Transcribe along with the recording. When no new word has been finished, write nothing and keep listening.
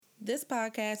This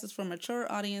podcast is for mature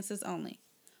audiences only.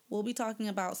 We'll be talking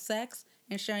about sex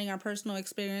and sharing our personal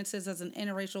experiences as an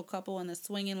interracial couple in the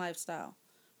swinging lifestyle.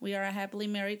 We are a happily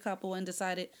married couple and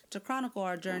decided to chronicle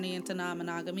our journey into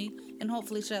non-monogamy and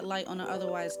hopefully shed light on an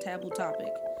otherwise taboo topic.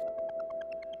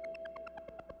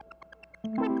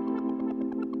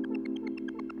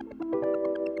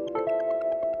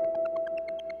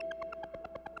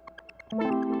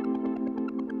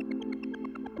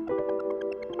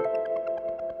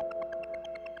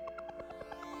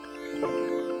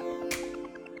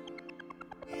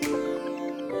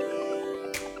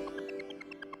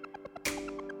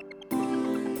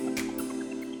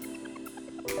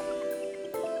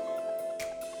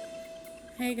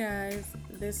 Hey guys,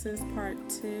 this is part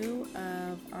 2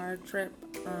 of our trip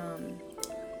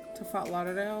to Fort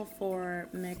Lauderdale for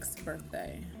Mick's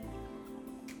birthday.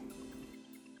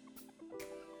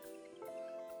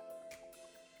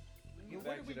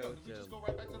 Where did we go? Did we just go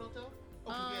right back to the hotel?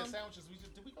 Oh, we had sandwiches.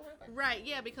 Did we go right back? Right,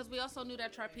 yeah, because we also knew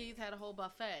that Trapeze had a whole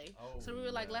buffet. So we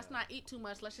were like, let's not eat too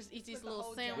much. Let's just eat these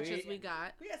little sandwiches we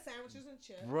got. We had sandwiches and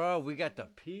chips. Bro, we got the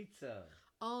pizza.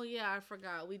 Oh yeah, I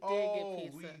forgot. We did get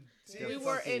pizza.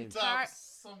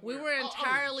 We were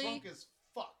entirely drunk as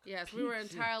fuck. Yes, we were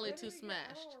entirely too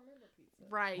smashed. I don't remember pizza.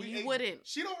 Right, you wouldn't.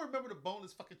 She don't remember the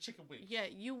boneless fucking chicken wings. Yeah,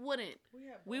 you wouldn't.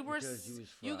 We were.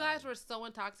 You guys were so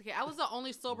intoxicated. I was the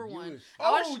only sober one.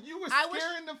 You were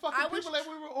scaring the fucking people that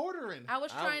we were ordering. I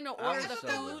was trying to order the food.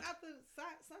 That was after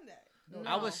Sunday. No.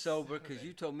 I was sober because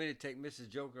you told me to take Mrs.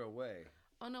 Joker away.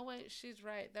 Oh no, wait, she's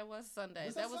right. That was Sunday.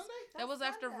 Was that Sunday? That was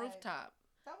after Sunday. Rooftop.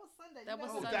 That was Sunday. That was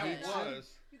Sunday. Sunday.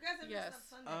 You guys have messed up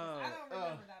Sunday. I don't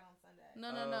remember that on Sunday.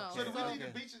 No. So did we leave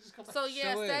the beach and just come back? So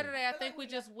yeah, Saturday I think we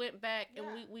just went back and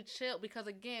we chilled because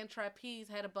again Trapeze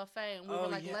had a buffet and we were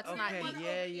like, let's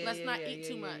not eat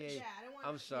too much. Yeah, I didn't want.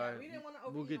 I'm sorry. We didn't want to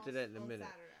overeat. We'll get to that in a minute.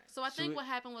 Saturday. So I think what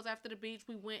happened was after the beach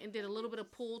we went and did a little bit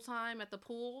of pool time at the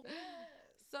pool.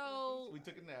 So we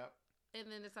took a nap. And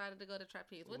then decided to go to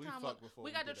Trapeze. What We time? fucked before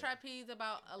We got to Trapeze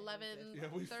about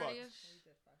 11:30ish.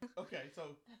 Okay,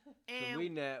 so And we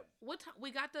nap. what time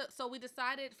we got the? So we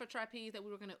decided for Trapeze that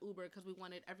we were going to Uber because we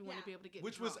wanted everyone to be able to get.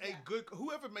 which was a good.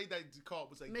 Whoever made that call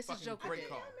was a Mrs. fucking Joker great did.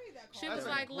 call. She That's was a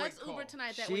like, great "Let's call. Uber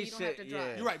tonight. That She way you don't have to said, drive."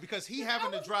 yeah. You're right because he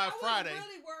having to drive Friday. I was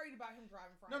really worried about him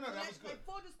driving Friday. No, that was good. Like,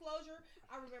 full disclosure,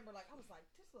 I remember I was like,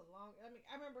 this is a long. I mean,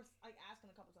 I remember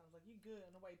asking a couple times like, you good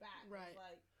on the way back? Right.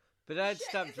 Like. But I'd Shit,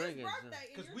 stop it's his drinking. birthday,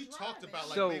 and Because you're we talked driving. about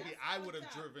So- maybe I would have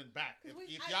driven back if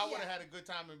y'all would have had a good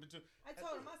time in between. I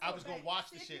told him I was gonna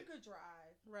watch the if shit. you could drive,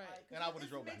 Right. And I would've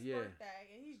drove back. Yeah. Yeah. Birthday,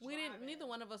 and he's We didn't. driving. Neither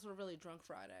one of us were really drunk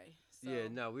Friday. So. Yeah,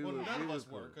 no, we Well, were. none we of us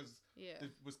were were cool. because Yeah.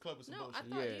 the club was some No, I bullshit.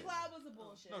 thought Yeah. you. Cloud was a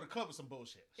bullshit. No, the club was some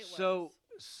bullshit. It was. So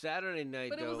Saturday night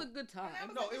But it though. was a good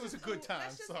time. No, it was a good time,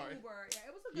 Let's just sorry. Uber. Yeah,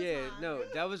 it was a good Yeah, time. no,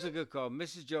 It that was a good call.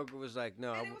 Mrs. Joker was like,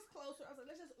 no, And it was closer. I was like,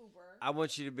 let's just Uber. I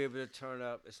want you to be able to turn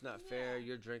up. It's not fair. Yeah.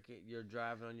 You're drinking. You're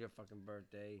driving on your fucking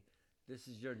birthday. This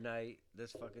is your night.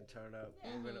 Let's fucking turn up.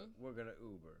 Yeah. We're gonna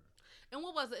Uber. And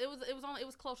what was it? It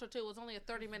was closer too. It was only a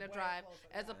 30-minute way drive closer,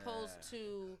 as yeah. opposed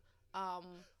to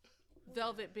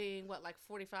Velvet being like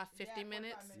 45, 50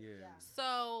 minutes. Yeah.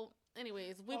 So,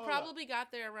 anyways, we Hold probably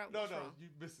got there around. No, you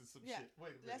missing some Yeah. shit.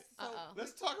 Wait a minute. Uh-oh.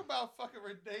 Let's talk about fucking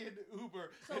Renee and the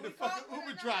Uber So and the we called, fucking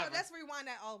Uber no, driver. let's rewind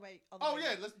that all the way. Oh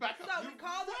yeah, let's back up. So You we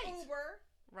called the right. Uber.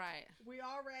 Right. We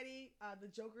all ready. The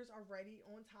Jokers are ready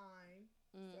on time,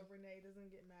 Mm. so Renee doesn't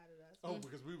get mad at us. Oh,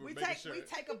 because we were we making take sure. we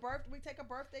take a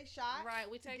birthday shot. Right.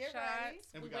 We to take get shots. ready.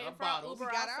 And we got waiting our for bottles. We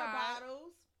Uber got outside. our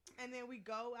bottles, and then we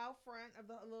go out front of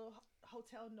the little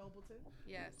hotel Nobleton.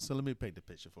 Yes. So let me paint the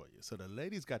picture for you. So the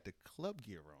ladies got the club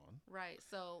gear on. Right.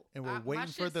 So. And we're my waiting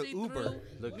for shit the see Uber. through.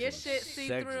 Looking Your shit see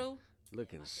sexy. through.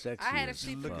 Looking sexy. I had a as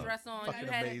see-through fuck. dress on. Fucking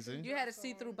amazing. You had a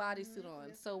see-through bodysuit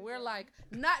on. So we're like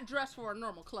not dressed for a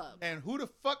normal club. And who the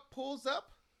fuck pulls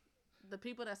up? The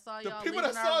people that saw The y'all people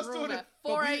leaving that saw our us room doing it. at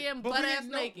 4 a.m. butt ass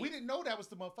naked. We didn't know that was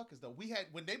the motherfuckers though.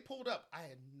 When they pulled up, I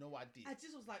had no idea. I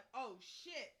just was like, oh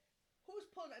shit, who's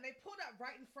pulled up? And they pulled up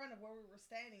right in front of where we were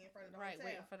standing in front of the Right, hotel.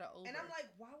 waiting for the Uber. And I'm like,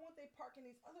 why won't they park in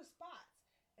these other spots?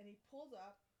 And he pulls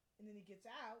up, and then he gets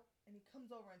out, and he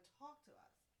comes over and talks to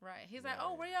us. Right. He's like,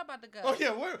 oh, where y'all about to go? Oh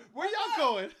yeah, where y'all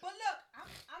going? But look,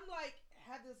 I'm like,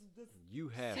 had this You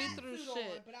have. See-through suit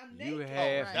shit. on, but I'm You naked.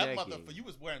 have right. That naked. motherfucker, you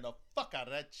was wearing the fuck out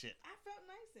of that shit. I felt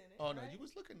nice in it. Oh no, right? you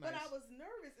was looking nice. But I was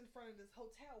nervous in front of this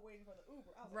hotel waiting for the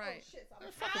Uber. I was Right. like, oh shit. So Man,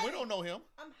 I'm fuck it, we hiding. don't know him.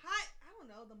 I'm high. I don't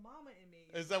know. The mama in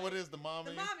me. Is that what it is? The mom?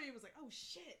 The in you? mama in me was like, oh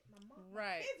shit. My mom.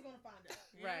 Right. My kid's gonna find out.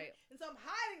 you know? Right. And so I'm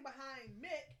hiding behind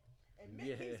Mick. And Mick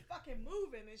Yeah. keeps fucking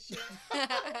moving and shit.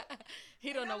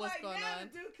 He don't And know I'm what's like, going now on.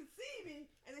 the dude can see me.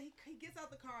 And then he gets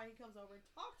out the car and he comes over and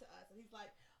talks to us. And he's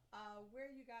like, where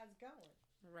are you guys going?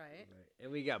 Right.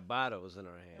 And we got bottles in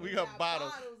our hands. We got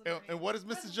bottles. And what does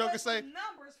Mrs. Joker say?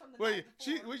 Numbers from the Wait, night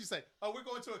before. what'd you say? Oh, we're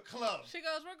going to a club. She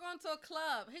goes, we're going to a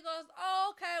club. He goes,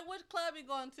 oh, okay, which club you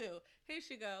going to? Here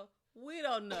she go, we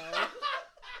don't know.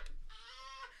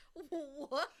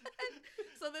 What?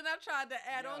 So then I tried to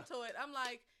add on to it. I'm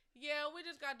like, yeah, we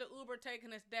just got the Uber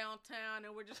taking us downtown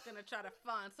and we're just going to try to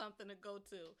find something to go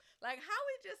to. Like, how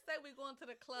we just say we're going to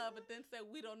the club but then say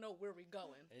we don't know where we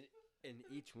going. And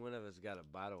each one of us got a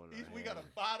bottle in our hand. We got a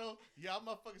bottle. Y'all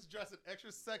motherfuckers dressing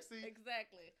extra sexy.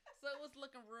 Exactly. So it was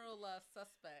looking real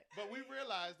suspect. But we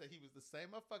realized that he was the same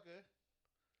motherfucker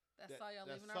that saw y'all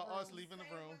leaving saw our us room. leaving the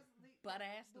room.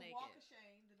 Butt-ass the naked. walk of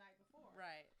shame the night before.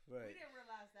 Right. We didn't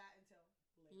realize that until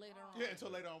Later on. Yeah,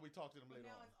 until later on. We talked to them later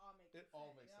now on. It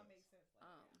all makes sense.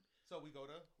 So we go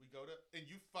to, and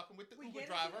you fucking with the We Uber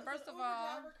get driver. into First of Uber all,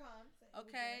 driver comes, and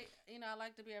okay, you know, I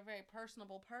like to be a very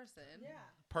personable person. Yeah.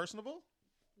 Personable?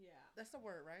 Yeah. That's the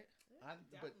word, right? But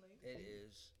Definitely. It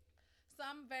is. So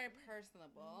I'm very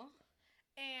personable.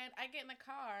 And I get in the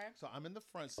car, so I'm in the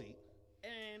front seat.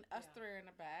 and us three are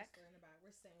in the back.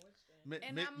 We're sandwiched in.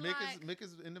 And I'm like, Mick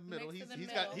is in the middle. Mick's in the He's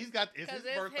middle. got it's his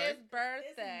birthday. It's his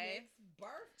birthday. It's Mick's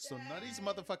birthday. So none of these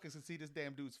motherfuckers can see this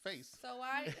damn dude's face. So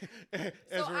I,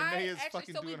 As Renee is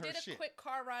fucking we doing her did a shit. quick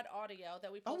car ride audio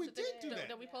that we Oh, we posted. did do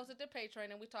that. We posted to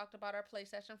Patreon, and we talked about our play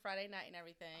session Friday night and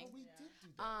everything. Oh, we did do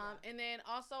that. And then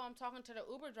also I'm talking to the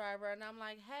Uber driver, and I'm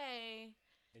like, hey,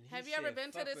 And he have you ever said,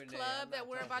 been to "Fuck this Renee, club I'm that not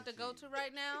we're about to talking go to you."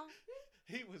 right now?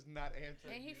 He was not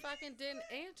answering. And he fucking didn't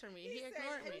answer me. He said,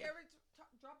 ignored have me. you ever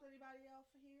dropped anybody off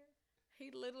here? He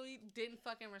literally didn't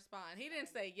fucking respond. He didn't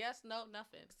say yes, no,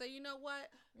 nothing. So you know what?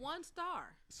 1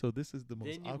 star. So this is the most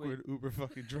Then you awkward Uber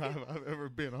fucking drive I've ever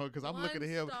been on because I'm 1 looking at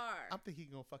him. star. I'm thinking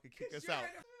he gonna fucking kick us out.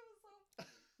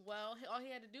 Well, all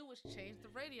he had to do was change the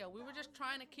radio. We were just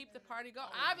trying to keep the party going.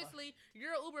 Obviously,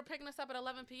 you're Uber picking us up at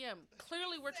 11 p.m.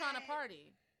 Clearly, we're trying to party.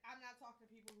 I'm not talking to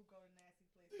people who go to nasty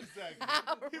places.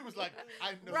 Exactly. He was like,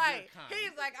 I know Right. your kind.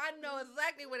 He's like, I know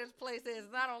exactly where this place is,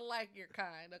 and I don't like your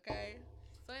kind, okay?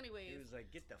 So anyways. He was like,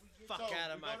 get the fuck So,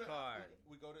 out of we my go to- car.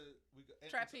 We go to and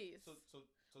Trapeze. So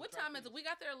What time is it? We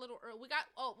got there a little early. We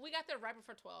got there right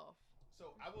before 12.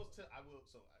 So I was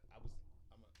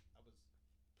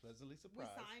pleasantly We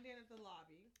surprised. signed in at the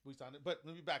lobby. We signed it, but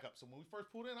let me back up. So when we first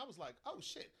pulled in, I was like, "Oh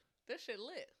shit!" This shit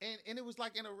lit. And it was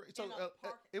like in a so In a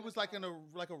park- it was like in a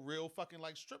real fucking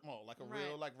like strip mall, like a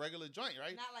real Right. like regular joint,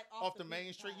 right? Not like Off the beaten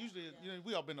main street. path, Usually, yeah. you know,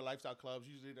 we all been to lifestyle clubs.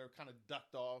 Usually they're kind of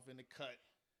ducked off in the cut.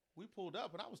 We pulled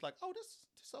up and I was like, "Oh, this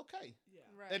okay." Yeah.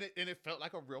 Right. And it felt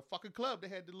like a real fucking club. They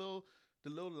had the little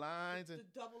lines The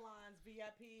and double lines,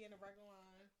 VIP and a regular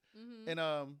line. Mm-hmm.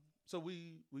 and so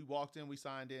we walked in, we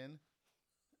signed in.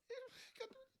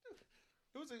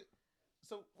 It was a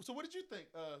so what did you think?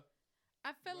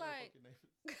 I feel what the like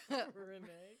fuck your name is?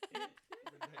 Renee.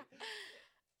 Renee.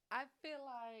 I feel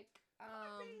like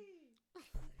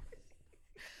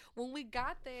when we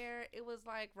got there, it was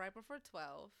like right before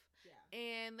 12. Yeah.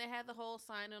 And they had the whole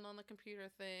sign in on the computer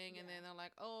thing, and Yeah. then they're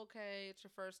like, oh, okay, it's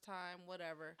your first time,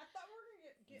 whatever. I thought we were gonna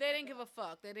get They like didn't give a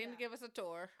fuck. They didn't Yeah. give us a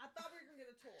tour. I thought we were gonna get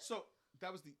a tour. So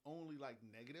that was the only like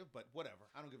negative, but whatever.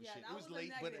 I don't give a Yeah, shit. that It was was a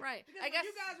late, but negative. Right. Because I when guess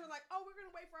you guys were like, "Oh, we're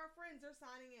gonna wait for our friends. They're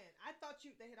signing in." I thought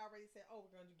they had already said, "Oh,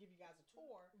 we're gonna give you guys a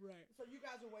tour." Right. So you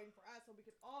guys were waiting for us, so we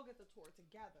could all get the tour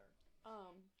together.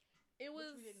 It Which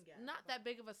was we didn't get, not but- that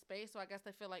big of a space, so I guess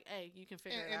they feel like, hey, you can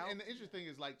figure it out. and the interesting thing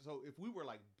is like, so if we were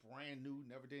like brand new,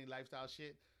 never did any lifestyle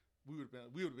shit, we would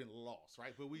have been lost,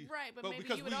 right? But we Right, but maybe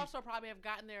because you would also probably have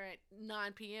gotten there at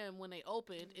 9 p.m. when they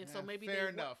opened, and so Yeah, maybe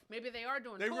fair they enough. maybe they are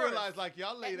doing they tours. realized like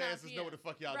y'all late 9 asses know what the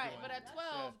fuck y'all right, doing. but at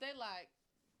 12 they like,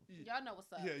 y'all know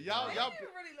what's up. Yeah, They y'all didn't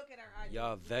even really look at our IDs.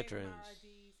 Y'all We gave them veterans. Our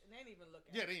IDs, and they didn't even look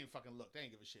at yeah, it. they didn't fucking look. They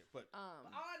didn't give a shit. But All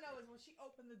I know is when she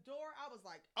opened the door, I was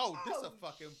like, oh, this a "Oh,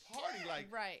 fucking party! shit." Like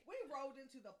Right. We rolled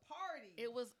into the party. It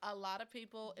was a lot of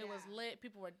people. It was Yeah. lit.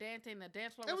 People were dancing. The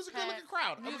dance floor it was was a good looking packed.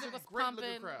 crowd. It Music was was a great looking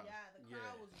pumping. crowd. Yeah, the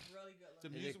crowd was really good. The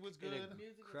looking. music was And good. the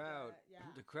Music was crowd, good,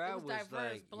 yeah. the It crowd was diverse,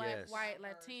 like black, yes, white,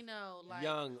 Diverse. Latino, like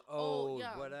young, old,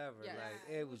 young. whatever. Yeah. Like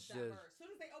Yeah, it was just. diverse. As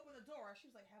soon as they opened the door, she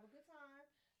was like, "Have a good time,"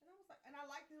 and I was like, and I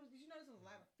liked it because you notice there was a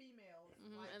lot of females.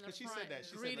 Like, in the But she said front that.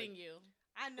 She said, greeting like- you.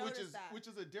 I noticed that. which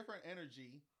is a different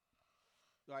energy,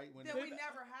 right? When that we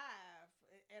never have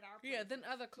at our Yeah, places. then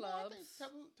other No, I clubs.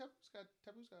 think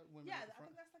Taboo's got women Yeah, at the I front.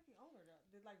 think that's like the owner that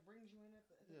like brings you in at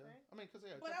the Yeah, thing. I mean, cause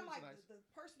yeah, But I'm Taboo's like nice. the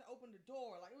person that opened the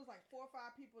door, like it was like 4 or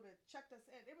 5 people that checked us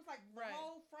in. It was like the Right.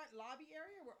 whole front lobby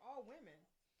area were all women,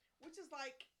 which is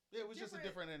like Yeah, it was just a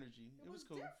different energy. It It was was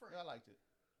cool. different. Yeah, I liked it.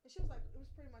 And she was like, it was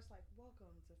pretty much like, welcome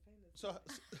to Fantasy. So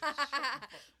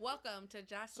Welcome to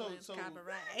Jocelyn's so-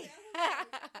 Cabaret.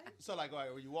 so like, all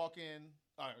right, when you walk in,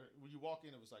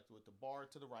 it was like with the bar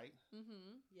to the right,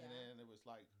 Mm-hmm. Yeah. and then it was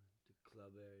like The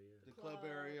club area. the club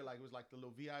area, like it was like the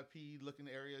little VIP looking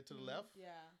area to the left. Yeah.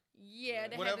 Yeah,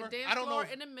 they Whatever. had the dance I don't know floor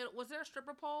if- in the middle. Was there a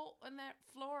stripper pole in that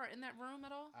floor, in that room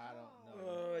at all? I don't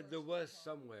know. There was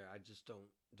somewhere. I just don't.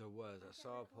 There was. I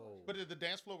saw a pole. But the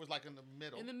dance floor was like in the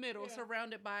middle, In the middle, Yeah.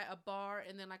 surrounded by a bar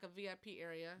and then like a VIP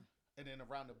area. and then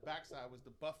around the backside was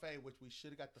the buffet, which we should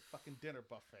have got the fucking dinner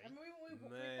buffet. I mean, we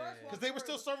Man. first Because they were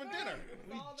still serving dinner. It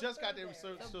was We all the just got food there,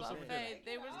 there. The still serving buffet, dinner.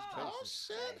 they were. Oh, This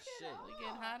shit. place is shit. We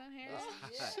getting hot in here.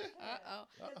 Yeah. Uh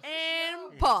oh. Uh-oh.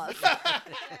 And pause.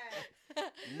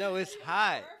 No, it's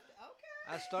hot.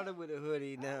 Okay. I started with a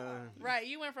hoodie. Now, Right,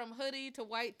 you went from hoodie to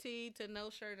white tee to no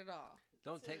shirt at all.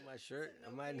 don't take my shirt.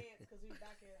 I might. Because we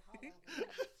back at Holland.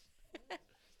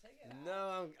 Take it out.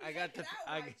 No, I got the. Take it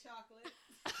out, I. white chocolate.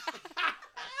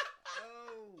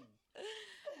 Oh.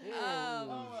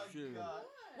 Oh my shoot. God.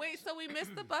 Wait, so we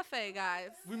missed the buffet, guys.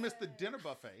 We missed the dinner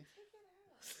buffet. Take it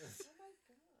out. Oh my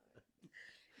God.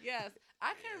 Yes,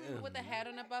 I can't remember what they had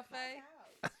on the buffet.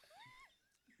 Clock out.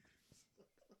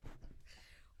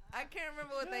 I can't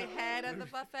remember what they had at the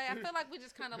buffet. I feel like we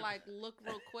just kind of like looked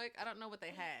real quick. I don't know what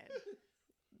they had.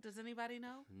 Does anybody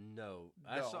know? No,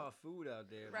 I No. saw food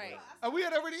out there. but- Right. We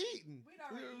had already eaten. We'd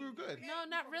already We were good. eaten. No,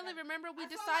 not really. Remember, we I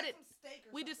saw, like, decided some steak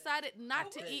or we something. decided not Oh,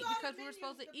 to we eat saw the because we were menu,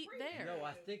 supposed to the eat preview. there. No,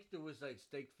 I think there was like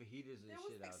steak fajitas and There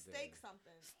was shit like out steak there.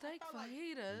 something. I Steak felt like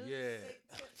fajitas. Yeah. steak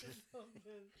tips or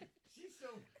something. She's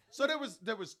so So there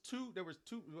was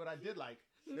two. What I did like,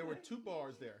 there were two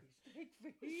bars there.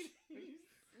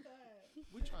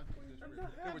 We trying to put this real.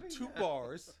 There were two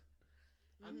bars.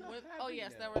 I'm not With- happy oh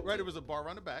yes, now. there were. Right, there was a bar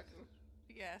around the back.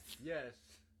 Yes, Yes.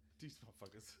 These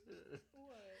motherfuckers.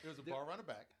 What? There was a bar around the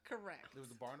back. correct. There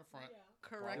was a bar in the front. Yeah.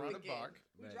 Bar Correct around the again. bar.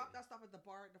 We Right. dropped that stuff at the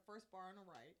bar, the first bar on the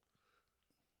right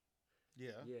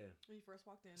Yeah. Yeah. when you first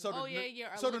walked in. So Oh the, yeah, yeah.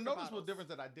 our So the liquor noticeable bottles. difference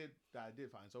that I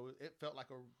did find. So it felt like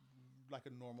a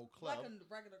normal club. like a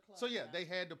regular club. So yeah, they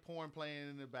had the porn playing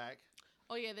in the back,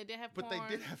 Oh yeah, they did have but porn.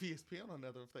 they did have ESPN on the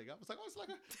other thing. I was like, oh, it's like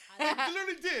they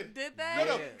literally did. Did No, they?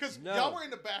 no, Yeah. because No. y'all were in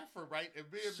the bathroom, right? And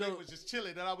me and So- Big was just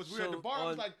chilling, and we were at the so bar. I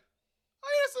was on- like, oh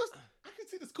yeah, so I can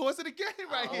see this course of the game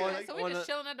right Oh, here. on- Like, So we on just a-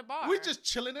 chilling at the bar. we just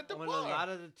chilling at the On bar. a lot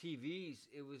of the TVs,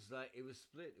 it was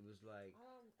split. It was like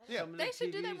Yeah. some of They the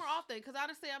should do that TVs more often because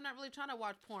honestly, I'm not really trying to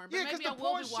watch porn. But Yeah, because maybe I the will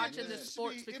porn be shit watching the just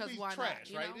sports be, because it'd be why trash, not?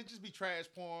 You right? know? It'd just be trash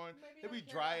porn. Maybe It'd be don't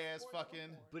care dry about ass sports or fucking.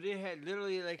 porn. But it had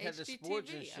literally like had the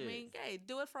sports and HGTV. shit. I mean, hey,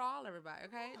 do it for all everybody.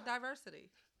 Okay, diversity.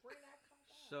 Bring that cock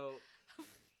out. So,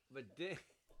 but then,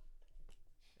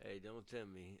 hey, don't tell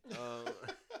me.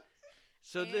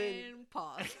 So then, And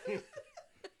pause.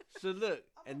 so look,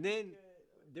 I'm and gonna be then good.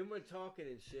 then we're talking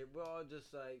and shit. We're all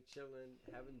just like chilling,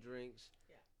 having drinks,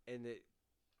 Yeah. and it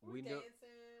We're we know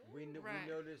dancing. we know, Right.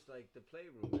 we noticed like the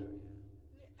playroom area.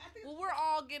 I think Well, we're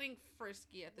all getting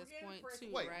frisky at We're this getting point frisky.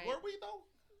 too, Wait, right? were we though?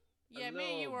 Yeah, me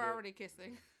and you little were bit. already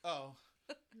kissing. Oh,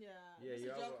 Yeah, Yeah, Mr.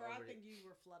 y'all were Joker, I already- think you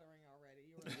were fluttering already.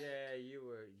 You were. Yeah,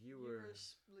 you were.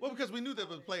 well, because we knew that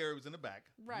the player was in the back,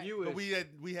 Right. You but was,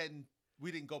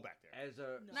 we didn't go back there. as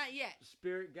a No. Not yet.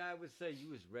 spirit guy would say, you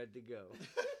was ready to go.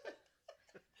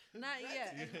 Not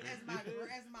yet. As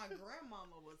my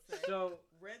grandmama would say, So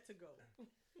red to go.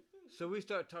 So we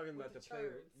start talking With about the the play.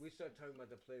 turds. We start talking about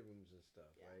the playrooms and stuff,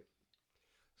 Yeah. right?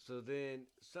 So then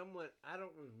someone, I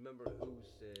don't remember who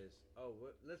says, "Oh,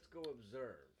 let's go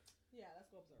observe." Yeah, let's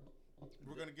go observe.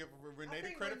 We're gonna give I Renee the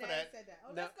think credit for Renee that. Said that.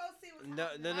 Oh, No, let's go see what's no,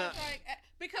 happening. no, I no. was like,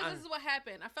 because this is what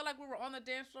happened. I felt like we were on the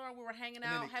dance floor and we were hanging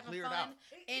And then out, it having cleared fun. out.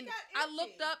 It And got I empty.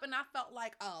 looked up and I felt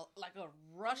like a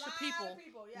rush of Lot people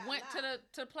yeah, went to loud.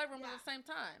 the playroom at Yeah. the same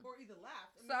time. Or either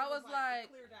left. So I it was it like,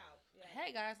 cleared out. Yeah.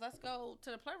 Hey guys, let's go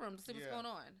to the playroom to see what's Yeah. going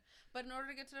on. But in order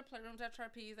to get to the playrooms at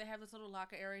Trapeze, they have this little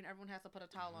locker area and everyone has to put a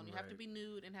towel on. You have to Right. be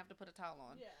nude and have to put a towel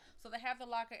on. Yeah. So they have the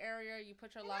locker area. You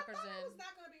put your And lockers I thought I was in.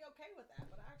 not gonna be okay with that,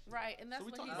 but I actually Right, was. and that's So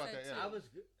we what talked he about said that, too. yeah. I was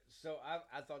so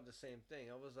I thought the same thing.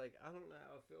 I was like, I don't know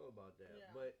how I feel about that. Yeah.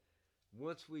 But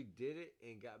once we did it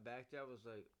and got back there, I was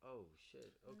like, oh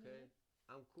shit, okay,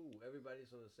 I'm cool.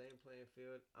 Everybody's on the same playing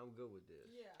field. I'm good with this.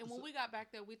 Yeah. And when we got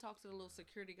back there, we talked to the little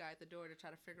security guy at the door to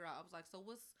try to figure out. I was like, so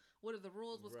what are the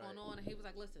rules? What's Right. going on? And he was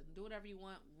like, listen, do whatever you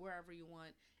want, wherever you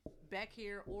want, back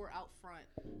here or out front.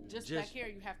 Just back Just- here,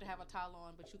 you have to have a towel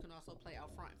on, but you can also play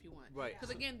out front if you want. Right. Because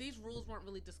again, these rules weren't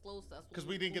really disclosed to us 'Cause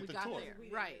we didn't when get the got tour. there. We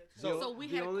didn't Right. get the So So we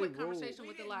the had a only quick rule- conversation We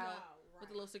with the didn't loud know, with the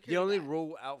right. little security The only guy.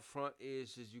 rule out front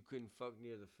is you couldn't fuck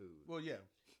near the food. Well, yeah,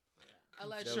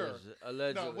 Allegedly. Sure. Was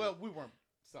allegedly. no, well, we weren't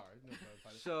Sorry. No,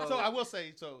 no, So- so I will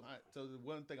say. So the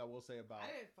one thing I will say about I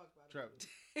didn't fuck about Trevor,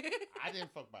 it. I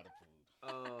didn't fuck by the food.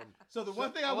 So So the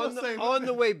one thing I on will the, say on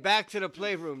the way back to the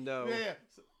playroom, though, yeah.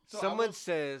 So I someone will-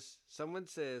 says,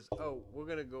 "Oh, we're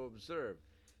gonna go observe."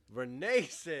 Renee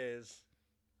says,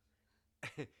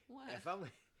 What?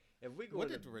 if we go What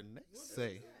in did the, Renee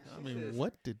say? I She mean, says,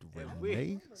 what did we-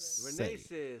 Renee Renee say?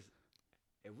 says,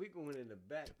 if we going in the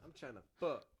back, I'm trying to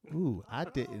fuck. Ooh, I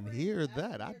didn't hear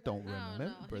that. I don't No, no,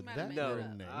 remember he might have that, made No, that up.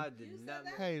 Renee. I did You said not.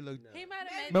 that? Hey, look. No. He might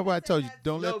have made. Remember I told you, said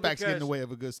don't No, let facts get in the because- way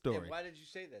of a good And story. why did you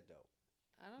say that though?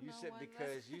 I don't You know. said why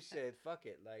because you said fuck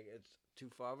it, like it's too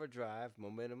far of a drive.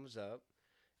 Momentum's up.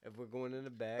 If we're going in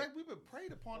the back, Like, we've been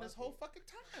preyed upon this whole fucking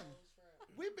time.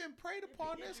 We've been preyed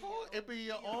upon this whole. It be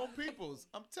your own peoples.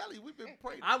 I'm telling you, we've been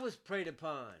preyed. I was preyed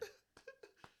upon.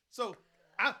 So,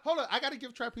 hold on. I got to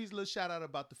give Trapeze a little shout out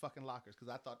about the fucking lockers because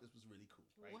I thought this was really cool,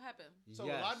 right? What happened? So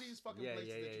a lot of these fucking places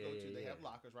that you go to, they yeah. have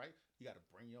lockers, right? You got to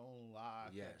bring your own lock.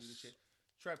 You gotta do the Yes. shit.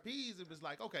 Trapeze, it was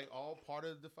like, okay, all part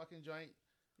of the fucking joint.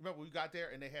 Remember, we got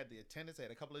there and they had the attendants. They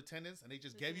had a couple of attendants, and they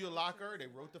just gave you a locker. They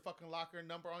wrote the fucking locker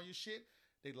number on your shit.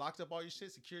 They locked up all your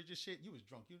shit, secured your shit. You was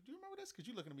drunk. Do you remember this? Because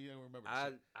you looking at me, you don't remember this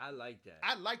shit. I like that.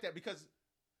 I like that because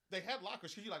they had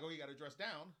lockers. Because you're like, oh, you got to dress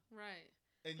down. Right.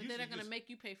 And But they're usually not gonna just- make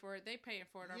you pay for it. They paying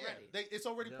for it Yeah, already. it's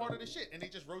already No. part of the shit. And they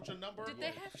just wrote your number. Did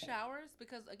they have showers?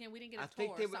 Because again, we didn't get a I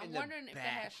think tour. they were So in I'm the wondering if they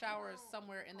had back. showers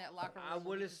somewhere in that locker room. I where we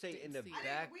wanna just say didn't in the see.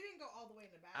 back. We didn't go all the way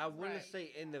in the back. I want Right. to say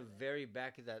in the very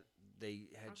back of that they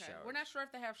had Okay. showers. We're not sure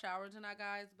if they have showers or not,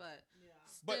 guys, but Yeah.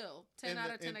 But still, 10 in out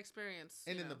the- of 10 in- experience.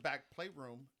 And you in the know. back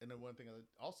playroom, and then one thing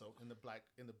also in the back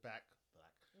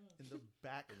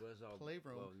It was all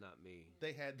playroom. Well, not me.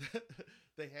 They had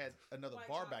they had another White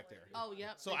bar chocolate. back there. Oh,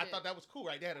 yep. So they I did. thought that was cool,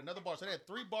 right? They had another bar, so they had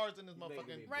 3 bars in this You making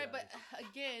motherfucking. me- Right, but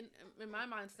again, in my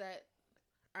mindset,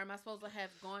 am I supposed to have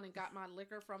gone and got my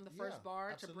liquor from the first Yeah,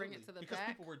 bar to bring it absolutely. to the because back?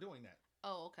 people were doing that.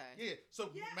 Oh, okay. Yeah.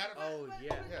 So Yeah, matter of but, fact, Oh, but,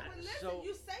 yeah. But listen, So-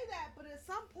 you say that, but at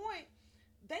some point,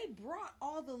 they brought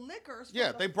all the liquors. From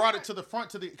yeah, the they brought it front to the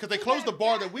front because they to closed the that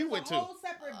bar back. that we There's went a to. whole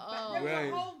separate Oh. there was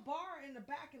Right. a whole bar in the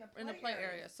back In the play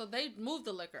area. So they moved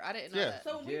the liquor. I didn't know Yeah. that.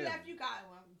 So when we Yeah. left you guys,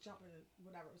 well, I'm jumping to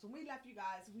whatever. So when we left you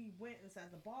guys, we went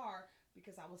inside the bar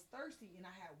because I was thirsty and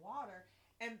I had water,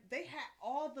 and they had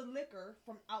all the liquor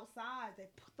from outside. They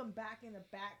put them back in the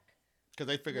back. Because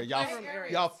they figured The y'all playroom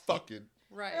area. y'all fucking.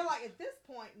 Right. They're like, at this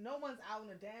point, no one's out on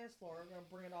the dance floor. We're gonna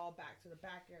bring it all back to the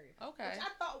back area, Okay. which I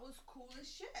thought was cool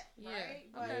as shit, Yeah.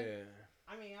 right? But Okay. Yeah.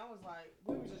 I mean, I was like,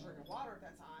 we were just drinking water at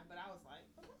that time, but I was like,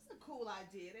 well, that's a cool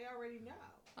idea. They already know.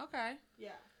 Okay.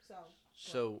 Yeah.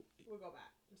 So we'll go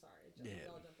back. I'm sorry. It Yeah.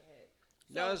 jumped ahead.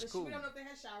 No, it's We cool. don't know if they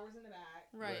had showers in the back.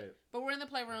 Right. Right. But we're in the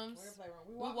playrooms. We're in the playroom.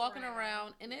 We're walking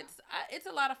around, and Yeah. it's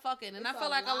a lot of fucking. And It's I feel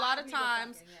like a lot of people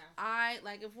times, fucking, yeah. I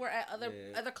like if we're at other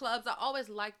Yeah. clubs, I always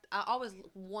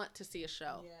want to see a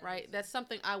show, Yeah, me right? too. That's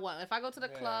something I want. If I go to the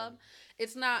Yeah. club,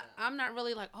 it's not. Yeah. I'm not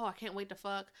really like, oh, I can't wait to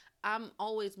fuck. I'm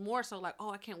always more so like,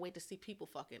 oh, I can't wait to see people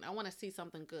fucking. I want to see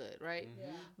something good, right? Mhm.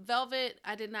 Yeah. Velvet,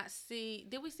 I did not see.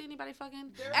 Did we see anybody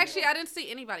fucking? There Actually, were- I didn't see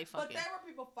anybody But fucking. there were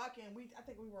people fucking. I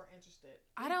think we weren't interested.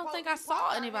 I We don't poked- think we I poked saw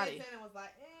our anybody. heads in and was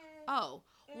like, Oh,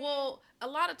 well, a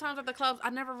lot of times at the clubs, I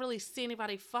never really see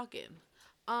anybody fucking.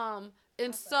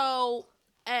 And so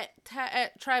at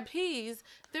Trapeze,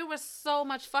 there was so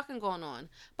much fucking going on.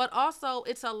 But also,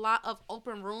 it's a lot of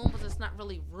open rooms. It's not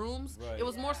really rooms. Right. It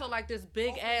was more so Yeah. like this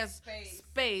big Open ass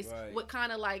space. Right. with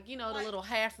kind of like, you know, the Like, little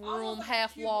half almost room, like a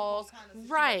half cubicle walls. kind of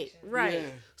Right, situation. right.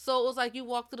 Yeah. So it was like you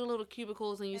walk through the little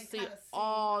cubicles and you And see kinda see-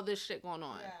 all this shit going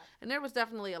on. Yeah. And there was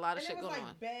definitely a lot of And shit there was going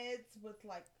like on. beds with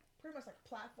like pretty much like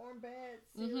platform beds,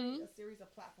 Mhm. a series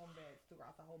of platform beds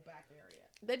throughout the whole back area.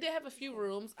 They did have a few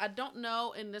rooms. I don't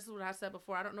know, and this is what I said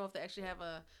before. I don't know if they actually have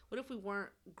a. What if we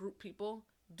weren't group people?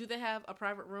 Do they have a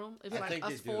private room? If I like think us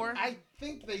they do. four? I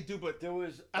think they do, but There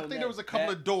was. I on think that there was a couple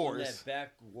back- of doors. On that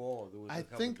back wall. There was. I a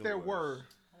couple think there doors. were.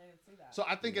 I didn't see that. So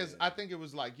I think Yeah. I think it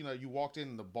was like, you know, you walked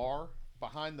in the bar.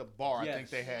 Behind the bar, I think Yes.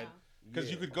 they had, Yeah. because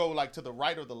you Yeah. could go like to the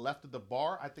right or the left of the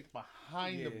bar. I think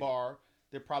behind the Yeah. bar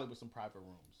there probably was some private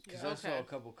rooms. Because Yeah. I saw Okay. a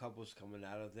couple couples coming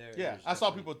out of there. and Yeah, there's I saw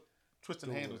definitely- people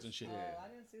twisting handles and shit. Oh, Yeah. I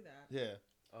didn't see that. Yeah.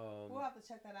 We'll have to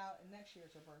check that out in next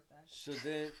year's your birthday. So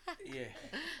then, yeah.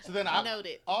 So then I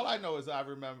Noted. all I know is I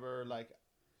remember like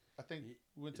I think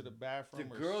we went to the The bathroom.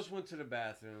 girls went to the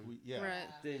bathroom. Yeah. Right.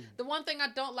 Then The one thing I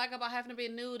don't like about having to be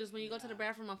nude is when you go to the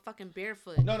bathroom, I'm fucking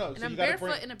barefoot. No, no. And So I'm you gotta barefoot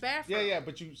bring. in the bathroom. Yeah, yeah.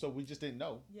 But so we just didn't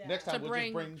know. Yeah. Next To time we'll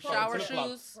bring just bring shower flip-flops.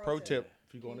 shoes. Pro tip: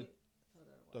 if you're going to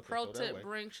Pro throw that tip: away.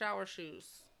 bring shower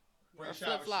shoes Bring or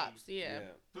shower flip flops. shoes. Yeah.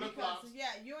 Flip Because flops.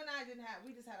 yeah, you and I didn't have.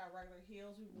 We just had our regular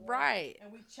heels. We wore, Right.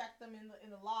 And we checked them in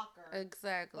the locker.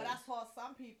 Exactly. But I saw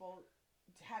some people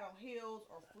had on heels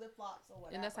or flip flops or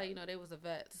whatever. And that's how you know they was a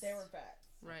vets. They were vets.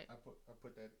 Right. I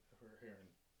put that her hair in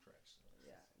trash.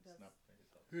 Yeah, It's that's- not-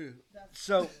 That's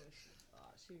So-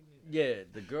 she knew that. Yeah,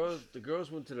 the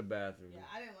girls went to the bathroom. Yeah,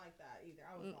 I didn't like that either.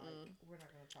 I was like, we're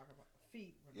not gonna talk about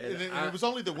feet. We're And, not- And and it was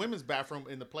only the women's bathroom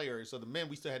in the play area, so the men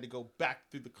we still had to go back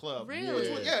through the club. Really? Which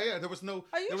was- yeah. There was no.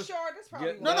 Are you there was, sure? That's probably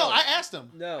Yeah, No, why. no. I asked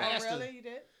them. No. I Oh, asked them. really? You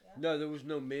did? Yeah. No, there was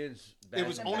no men's It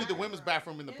was bathroom. only the bathroom. women's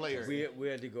bathroom in the play area. We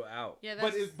had to go out. Yeah,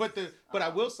 But that's but I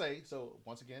will say so.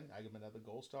 Once again, I give them another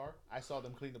gold star. I saw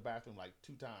them clean the bathroom like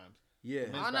 2 times. Yeah.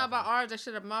 Men- I don't know about ours. They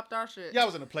should have mopped our shit. Yeah, I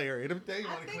was in the play area. They I didn't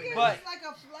want to think clean it it. was But- like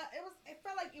a flood. It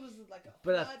felt like it was like a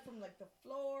But I- flood from like the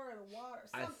floor or the water or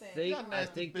I something. think Y'all I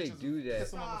nasty think they bitches do that.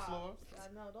 pissing on the floor.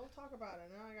 I know. Don't talk about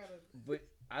it. Now I gotta. But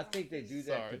I think they do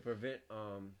that Sorry. to prevent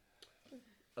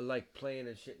like playing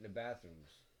and shit in the bathrooms.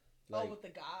 Like, with the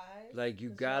guys. like you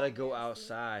 'Cause gotta y'all go nasty.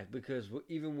 outside because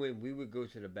even when we would go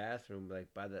to the bathroom,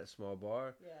 like by that small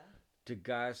bar, Yeah. the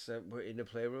guys that were in the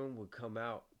playroom would come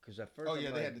out because at first Oh I'm yeah,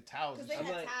 they like, had the towels. Because and they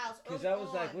shit. had like, towels. because early I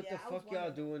was like, on. what Yeah, the I was fuck y'all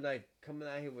wondering. doing like coming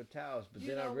out here with towels? But You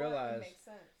then I know what? It realized makes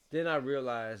sense. then I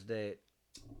realized that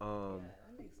Yeah, that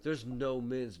makes sense. there's no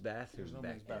men's bathrooms There's no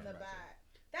back men's there. In the bathroom. back.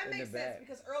 That In the makes sense back.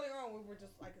 because earlier on we were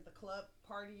just like at the club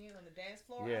partying on the dance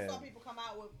floor. Yeah. I saw people come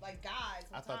out with like guys.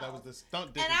 With I thought that was towels. the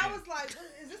stunt dick. And I again. was like,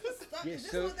 is this the stuff? Yeah, is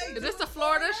this so- what they Is do this in the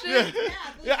Florida Yeah. shit?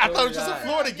 Yeah, I thought it was just a Yeah.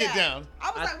 Florida get Yeah. down.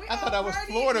 I was I- like, we I thought all I was partying,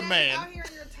 Florida and man. out here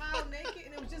in your towel naked,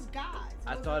 and it was just guys. I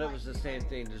wasn't thought it like was the you same guys.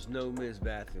 thing. There's no men's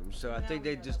bathroom, so I Now think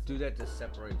we they know just that's do that to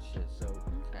separate shit. So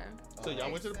Okay. So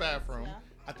y'all went to the Makes sense, bathroom. yeah.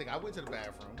 I think I went to the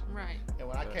bathroom, Right. and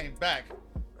when I came back,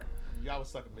 y'all was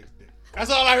sucking mixed dick. That's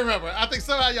all I remember. I think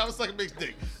somehow y'all was sucking mixed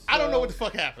dick. I don't know what the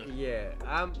fuck happened. yeah,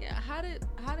 Yeah. How did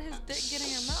his dick get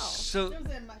in your mouth? So It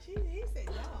was in my. He said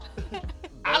y'all.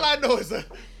 All I know is that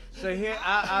so here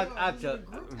I tell.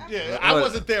 yeah, I Hold on.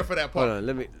 wasn't there for that Hold part. on,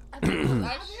 let me. I think it was I'm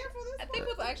actually, here for this. I think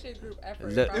it was actually a group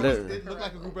effort. Let- if I It, let- was, remember it looked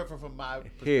like a correctly. group effort from my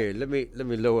Here, let me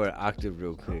lower an octave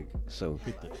real quick. So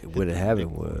what had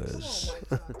happened was,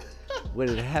 what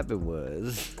had happened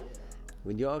was,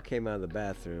 when y'all came out of the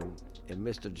bathroom and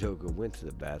Mr. Joker went to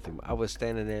the bathroom, I was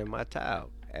standing there in my towel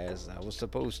as I was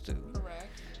supposed to.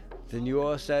 Correct. Then you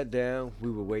all sat down.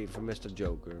 We were waiting for Mr.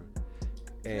 Joker,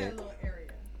 That and little area.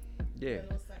 yeah. That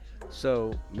little section.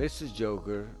 So Mrs.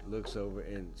 Joker looks over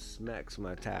and smacks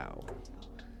my towel,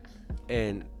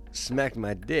 and smacked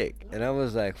my dick, and I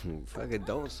was like, "Fuck it,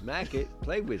 don't smack it,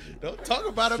 play with it." Don't talk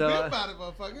about it, So be I- about it,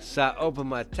 motherfucker. So I opened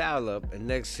my towel up, and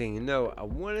next thing you know, I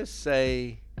want to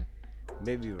say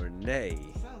maybe Renee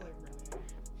Sounds like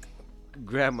Renee.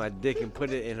 grabbed my dick and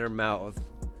put it in her mouth,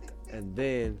 and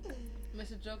then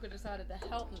Mr. Joker decided to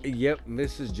help me. yep,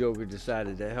 Mrs. Joker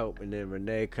decided to help, and then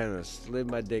Renee kind of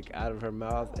slid my dick out of her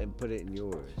mouth and put it in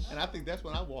yours. And I think that's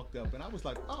when I walked up, and I was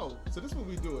like, "Oh, so this is what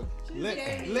we doing? Let,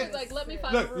 gave He me was like, let me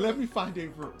find look, a room. let me find a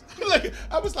room." Like,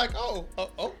 I was like, "Oh,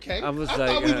 okay." I was thought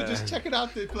like, we were just checking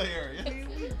out the play area,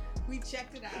 We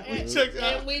checked it out. We And, checked it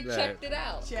out. and we Right. checked it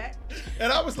out. Check.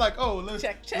 and I was like, "Oh,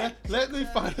 Check. let me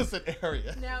find us an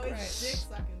area." Now it's Right. dick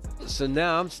sucking. So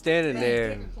now I'm standing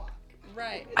there.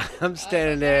 Right. I'm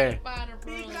standing there. Find a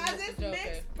room, Because Mr. it's Joker.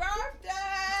 Nick's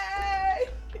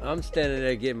birthday. I'm standing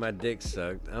there getting my dick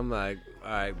sucked. I'm like, all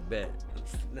right, bet.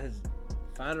 Let's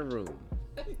find a room.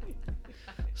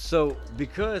 So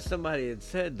because somebody had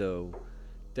said though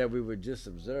that we were just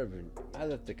observing, I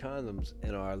left the condoms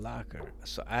in our locker,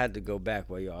 so I had to go back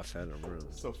while y'all found a room.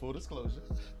 So full disclosure.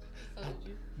 So did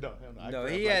you? No, hell no. I No,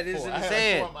 grabbed he like had his four. in I his had like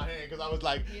hand. four in my hand because I was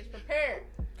like, He is prepared.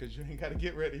 "Cause you ain't gotta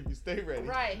get ready if you stay ready."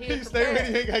 Right, he If you is stay ready,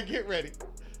 prepared. you ain't gotta get ready.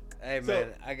 Hey So-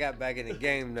 man, I got back in the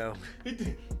game though. He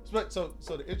did. But so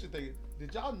the interesting thing is,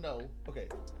 did y'all know? Okay,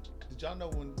 did y'all know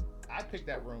when I picked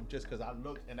that room just because I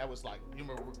looked and that was like, you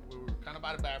remember we were kind of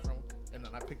by the bathroom, and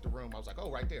then I picked the room. I was like, oh,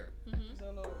 right there. So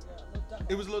a little duck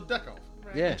It was a little deck off.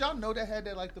 Right. Yeah. Did y'all know that had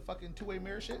that like the fucking two-way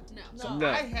mirror shit? No. So No.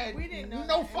 I had We didn't know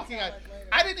no that fucking. until, like, later.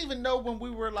 I didn't even know when we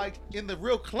were like in the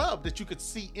real club that you could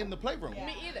see in the playroom. Yeah.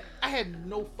 Me either. I had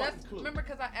no fucking That's clue. remember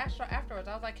because I asked her afterwards.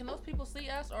 I was like, "Can those people see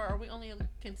us, or are we only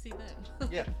can see them?"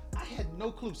 Yeah, I had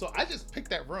no clue. So I just picked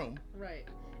that room. Right.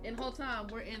 And the whole time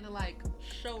we're in the like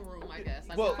showroom, I guess.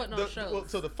 Like well, we're putting on shows.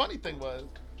 so the funny thing was,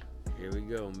 Here we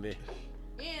go, man.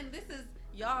 And this is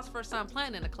y'all's first time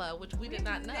playing in a club, which we did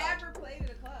not know. Never played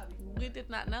at a club. We did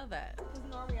not know that. Because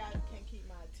normally I can't keep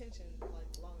my attention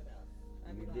like long enough.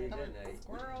 I'd be You like, did that night.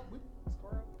 squirrel, we,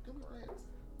 squirrel. can we play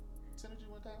Synergy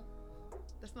one time?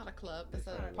 That's not a club. That's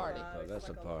It's a not a party. club. That's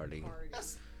a party.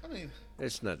 That's, I mean,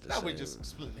 It's not the now same. we just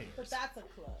split hairs. But that's a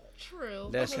club. True.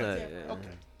 That's little not. different.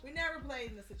 Okay. We never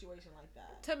played in a situation like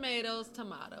that. Tomatoes.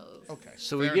 Okay.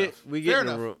 So fair we enough. get Fair in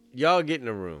the enough. room. Y'all get in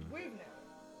the room. We've never.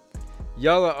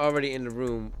 Y'all are already in the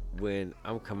room when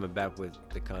I'm coming back with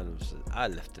the condoms that I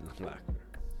left in the locker.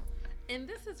 And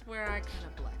this is where I kind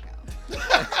of black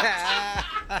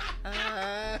out.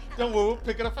 Don't worry, we'll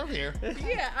pick it up from here.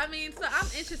 Yeah, I mean, so I'm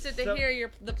interested to So- hear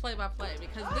the play-by-play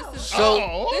because this is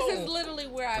So- this is literally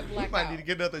where I We black might out. need to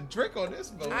get another drink on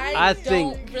this boat. I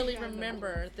think- don't really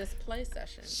remember this play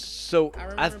session. So I I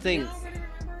remember think. You don't really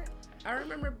remember it? I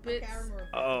remember bits Okay, I remember.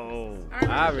 Oh, I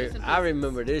remember bits and I pieces.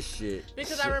 remember this shit.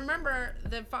 because I remember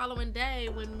the following day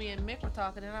when me and Mick were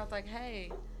talking, and I was like,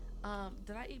 "Hey,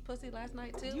 did I eat pussy last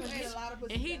night too?" You And ate he- a lot of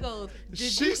pussy. And he that goes, night.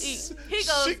 "Did she, you eat?" He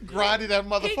goes, she grinded that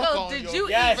motherfucker goes, on "Did your you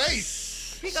eat?"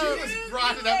 face. He She goes, was You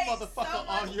grinding that ate motherfucker so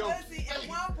on much your pussy. At face.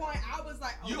 one point, I was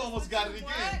like, oh, You this almost is got it too again.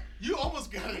 much. You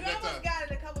almost got it You that almost time. got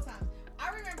it a couple times. I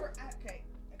remember. Okay,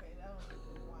 that was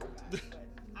why I got it. But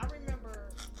I remember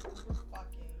we were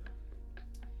fucking.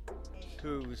 And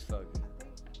Who was fucking? I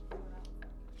think when I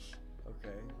was,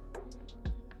 Okay. I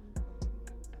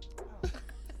don't know,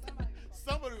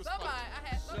 Somebody was "Somebody, fucking. I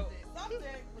had something." something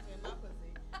was in my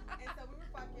pussy, and so we were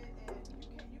fucking, and you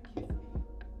kissed me,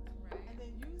 and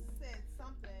then you said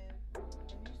something, and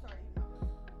you started eating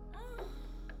my pussy.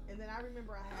 And then I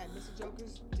remember I had Mr.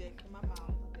 Joker's dick in my mouth, I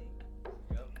think.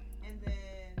 Yep. And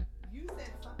then you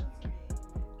said something to me,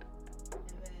 and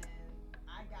then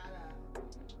I got up.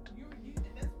 You at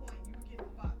this point you were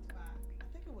getting fucked by, I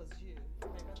think it was you.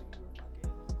 Like I think you were fucking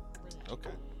Renee.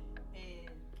 Okay. And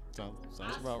Sounds I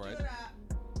about right. stood up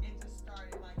and just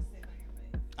started like sitting on your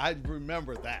face. I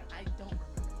remember that. I don't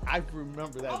remember. I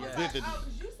remember that I was like, vividly. oh,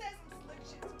 'cause you said some slick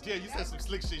shit to me. Yeah, you said some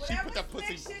slick shit. She Whatever put that slick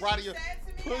pussy shit right in you your said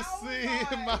to me, I was pussy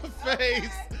like, in my okay.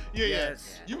 face. Yeah,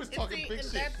 Yes. You was And talking see, big and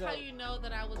shit. that's how So- you know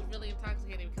that I was really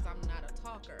intoxicated because I'm not a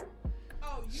talker.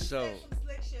 Oh, you So- said some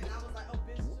slick shit. I was like, oh,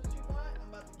 bitch, this what you want? I'm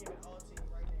about to give it all to you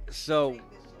right now. So, Take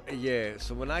this shit. yeah.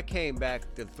 So when I came back,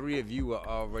 the three of you were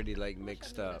already like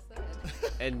mixed up,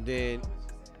 and then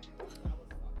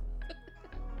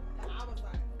I was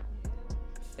like,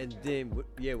 and then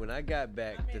yeah, when I got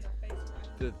back, I made a face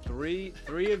right. the three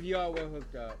of y'all were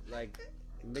hooked up, like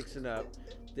mixing up.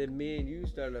 Then me and you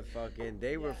started fucking.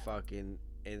 They were fucking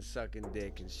and sucking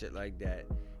dick and shit like that.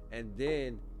 And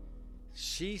then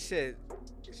she said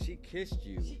she kissed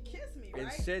you She kissed me, right?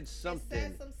 and said And something.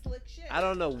 said some slick shit. I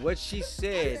don't know what she I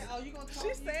said. said, oh, you gonna talk?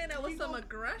 She's saying that with you some gonna-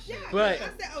 aggression. Yeah, But- I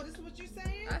said, oh, this is what you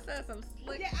saying? I said some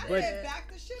slick Yeah, I But- said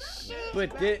back the shit up. bitch. but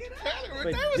back then- it up. But But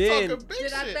they was then- talking big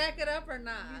Did I shit. back it up or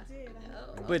not? You did.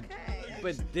 Oh, But okay.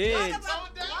 but Long then as I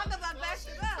backed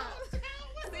it up.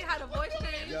 See how the voice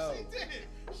changed? Yo. She did it.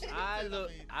 She I did, look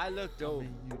mean. I looked over.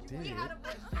 See how the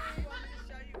voice changed? You want me to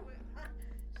show you what-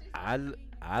 She I showed me.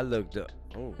 I looked up.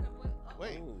 Oh.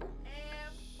 Wait. Oh.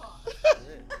 And pause.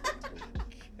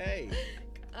 Hey.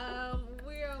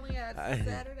 We're only at I-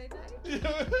 Saturday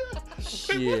night.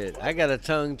 Shit. I got a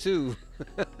tongue too.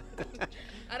 I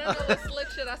don't know what slick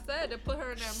shit I said to put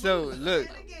her in that So mood. look.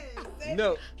 Say it again. Say,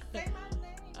 No. Say my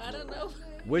name. I don't know.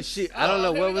 What she I don't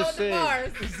know Here what we go was with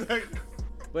the said. bars.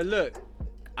 But look,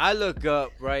 I look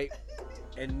up, right?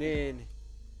 And then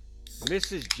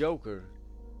Mrs. Joker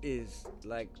is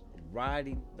like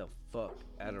riding the fuck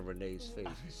out of Renee's face.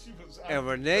 She was- And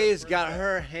Renee's got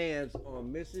her hands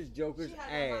on Mrs. Joker's She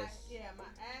had ass my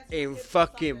ass. and hips or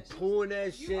fucking something. pulling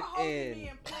that You shit were holding in. me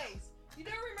in place. You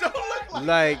don't Don't remember look that?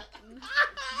 Like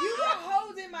You were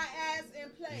holding my ass in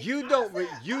place. you I don't said,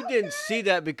 you didn't okay. see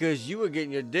that because you were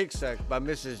getting your dick sucked by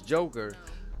Mrs. Joker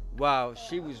while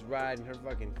she was riding her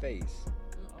fucking face.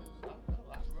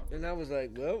 And I was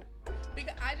like, well,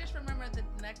 Because I just remember the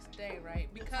next day, right?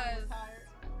 Because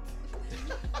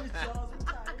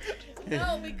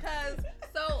no, because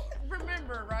so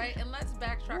remember, right? And let's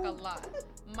backtrack a lot.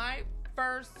 My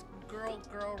first girl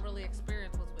really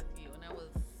experience was with you, and that was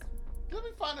Let me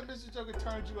find a Mr. Joker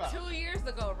turned you out. 2 years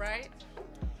ago, right?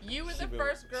 You were she the been-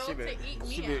 first girl she to been- eat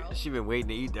she me been, out. She been waiting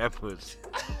to eat that pussy.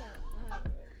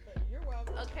 You're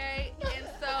welcome. Okay, and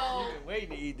so She been waiting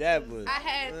to eat that pussy. I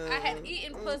had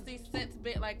eaten pussy since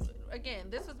bit like again.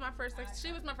 This was my first.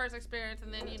 She was my first experience,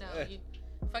 and then you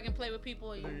fucking play with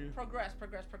people, and you progress,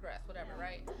 whatever,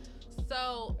 right?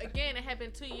 So again, it had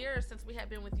been 2 years since we had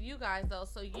been with you guys, though.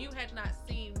 So you had not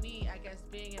seen me, I guess,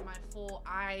 being in my full.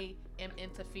 I am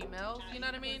into females. You know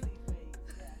what I mean?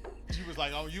 She was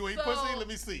like, "Oh, you ain't So- pussy? Let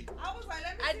me see." I was like,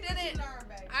 let me I see what you didn't- learn,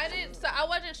 baby. I didn't. So I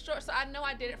wasn't sure. So I know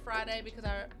I did it Friday because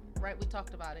we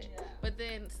talked about it. Yeah. But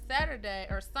then Saturday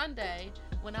or Sunday,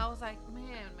 when I was like,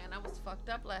 man, I was fucked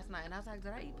up last night, and I was like,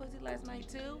 did I eat pussy last night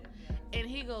too? And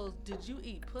he goes, did you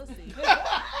eat pussy?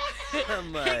 I'm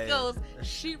He like- goes,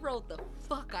 she rolled the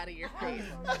fuck out of your face,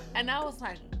 and I was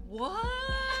like, what?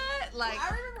 Like,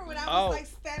 I remember when I was Oh. like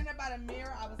standing up by the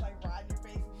mirror, I was like riding your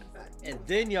face, and he's like, And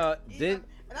then y'all, then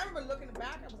And I remember looking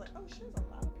back, I was like, oh shit, there's a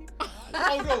lot of people.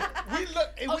 Oh no, we look.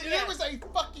 Oh, There yeah. was a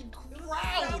fucking So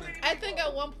crowd. many I think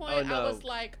at one point Oh, no. I was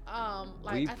like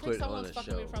We I put think on someone's a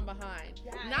fucking me show. from behind.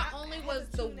 Yeah, Not I only had was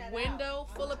to the tune that window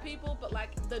out. full of people, but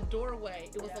like the doorway,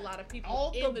 it was a Yeah. lot of people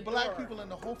All in the the black door. people in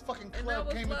the whole fucking And club that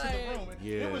was came into like- the room. And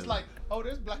Yeah. It was like, oh,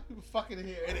 there's black people fucking in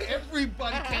here, and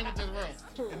everybody came into the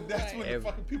room. And that's when the Every-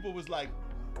 fucking people was like,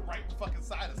 right fucking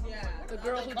side of us. Yeah. The Where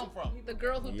girl did they come from? The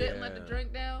girl who didn't let the Yeah.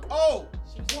 drink down. Oh,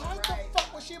 She was why right. the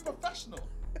fuck was she a professional?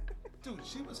 Dude,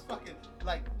 she was fucking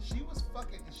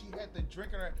and she had the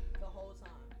drink in her, The whole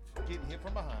time. getting hit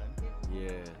from behind,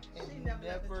 yeah. and She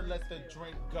never let the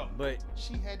drink go. But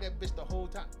She had that bitch the whole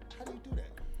time. How do you do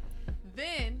that?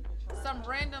 Then some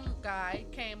random guy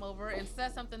came over and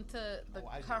said something to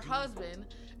her husband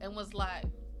and was like,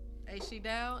 "Hey, she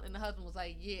down?" And the husband was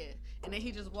like, "Yeah." And then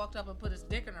he just walked up and put his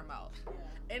dick in her mouth.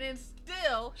 And then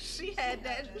still, she had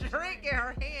that drink in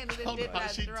her hand and I it don't did know how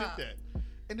not she drop. took that.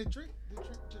 And the drinks are free.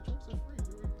 We already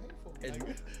paid for them.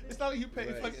 Like, it's not like you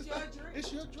pay. Right. Like, It's your drink.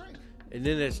 It's your drink. and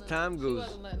then as No, time she goes,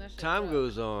 wasn't letting that shit time drop.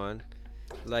 goes on,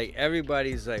 like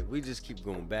everybody's like, we just keep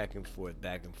going back and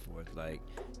forth. Like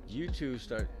you two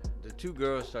start, the two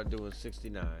girls start doing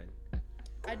 69.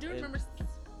 I do And- remember.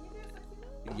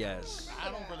 Yes. I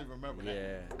don't really remember that.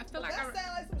 Yeah. I feel That like sounds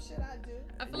like some shit I do.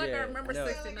 I feel like I Yeah, remember no. I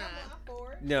feel 69. like I'm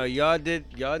for it. No, y'all did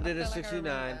I a feel like I 69,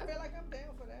 remember I feel like I'm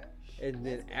down for that. and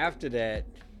then after that,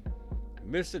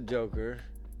 Mr. Joker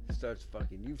starts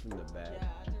fucking you from the back, Yeah,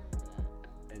 I do remember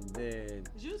that. and then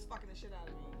Cause you was fucking the shit out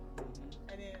of me,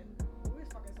 and then we was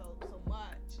fucking so much,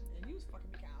 and you was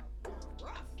fucking me kind of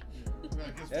rough.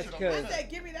 That's I 'cause- said,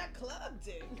 give me that club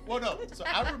dick. Well, no. So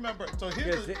I remember. So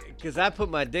here's. because I put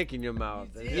my dick in your mouth,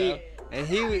 You and did. and I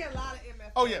he got was. me a lot of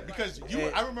MF. Oh yeah, because you.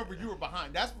 Yeah. I remember you were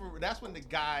behind. That's when the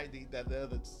guy, the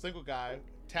other single guy,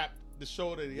 tapped the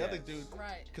shoulder of the other Yes. dude.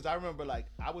 Right. Because I remember, like,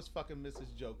 I was fucking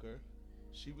Mrs. Joker.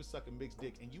 She was sucking Mick's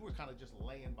dick, and you were kind of just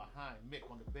laying behind Mick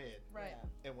on the bed. Right.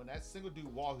 And when that single dude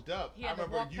walked up, He I had to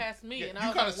remember walk you, past me, and I you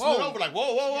was kind like, of slid whoa. over, like,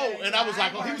 whoa, whoa, whoa. Yeah, and I yeah, was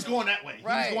like, I oh, he was remember. going that way. He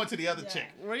Right. was going to the other Yeah. chick.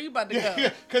 Where you about to go?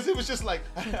 Yeah, because it was just like,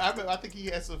 I think he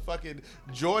had some fucking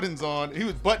Jordans on. He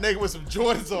was butt naked with some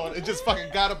Jordans on and just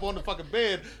fucking got up on the fucking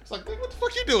bed. It's like, what the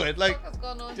fuck you doing? Like, What's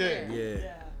going on Yeah. here?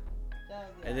 Yeah. Yeah.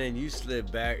 And then you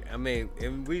slid back. I mean,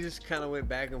 and we just kind of went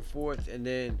back and forth, and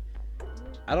then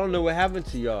I don't know what happened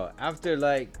to y'all after,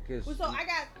 like, cause Well, so I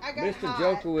got Mr. hot.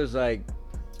 Joker was like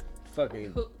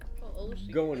fucking Oh,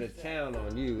 she going to missed that. town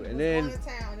on you, was and then going to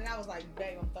town, and I was like,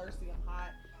 "Babe, I'm thirsty. I'm hot.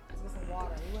 Let's get some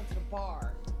water." We went to the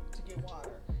bar to get water.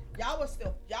 Y'all were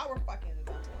fucking at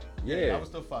that point. yeah, I was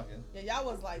still fucking. Yeah, y'all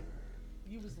was like,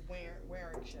 you was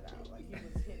wearing shit out. Like you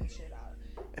was hitting shit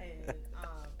out, and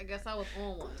I guess I was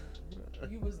on one.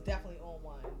 you was definitely on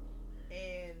one.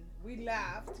 And we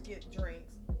left to get drinks.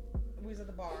 We was at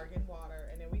the bar getting water,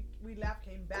 and then we left,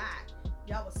 came back.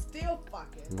 Y'all was still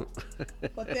fucking,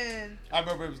 but then I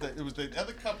remember it was the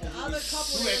other couple. the other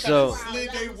couple who had So- kind of slid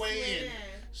their way in.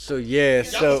 so yeah, Y'all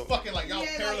so was fucking like y'all He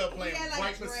had, parallel like- playing he had, like,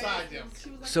 right dreads, beside them. and she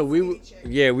was, like, so a we were, skinny chick.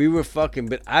 yeah, we were fucking,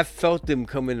 but I felt them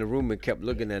come in the room and kept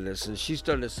looking at us, and she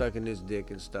started sucking his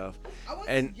dick and stuff. I was,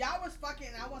 and- y'all was fucking.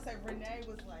 I want to say Renee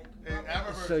was like, And I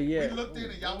remember So, yeah. we looked in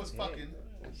and y'all was fucking.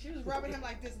 she was rubbing him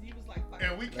like this, and you was like, fucking.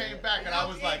 And we came back and I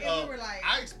was like, and we were like,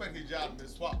 I expected y'all to be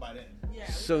swapped by then. yeah.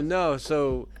 So no,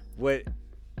 so what?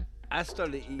 I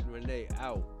started eating Renee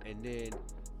out, and then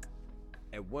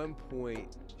at one point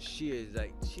she is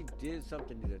like, she did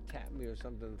something to tap me or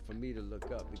something for me to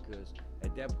look up, because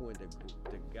at that point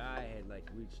the guy had like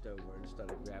reached over and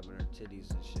started grabbing her titties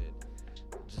and shit,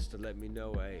 just to let me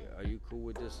know, hey, are you cool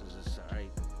with this? Is this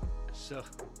alright? So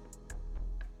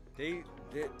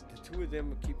the two of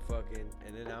them keep fucking,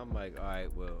 and then I'm like, all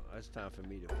right, well, it's time for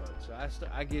me to fuck. So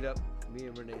I get up, me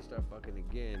and Renee start fucking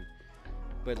again,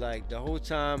 but like the whole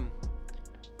time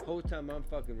I'm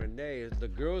fucking Renee, the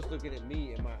girl's looking at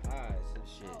me in my eyes and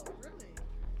shit. Oh, really?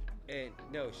 And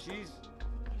no,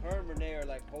 her and Renee are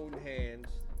like holding hands.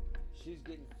 She's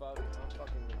getting fucked. I'm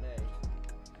fucking Renee.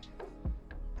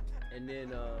 And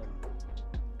then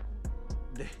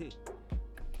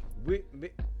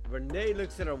Renee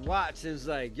looks at her watch and is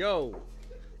like, "Yo,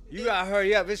 you gotta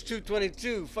hurry up. It's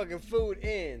 2:22. Fucking food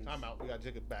ends." Time out. We gotta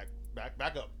take it back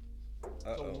up. So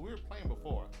Uh-oh. when we were playing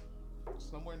before,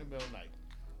 somewhere in the middle of the night,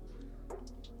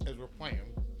 as we're playing,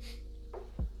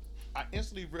 I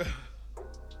instantly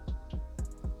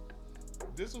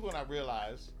this is when I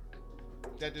realized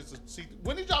that this is. See,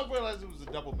 when did y'all realize it was a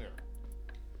double mirror?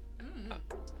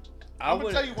 I'm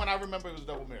gonna tell you when I remember it was a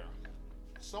double mirror.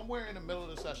 Somewhere in the middle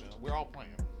of the session, we're all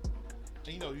playing,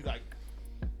 and you know, you like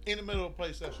in the middle of the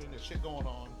play session, there's shit going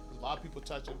on. There's A lot of people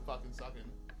touching, fucking, sucking,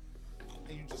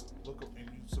 and you just look up and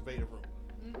you survey the room.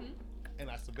 Mm-hmm. And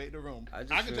I surveyed the room. I can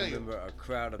just tell you, remember a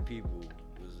crowd of people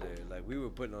was there. Like we were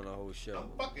putting on a whole show.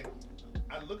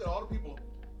 I look at all the people.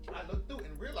 I look through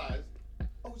and realize,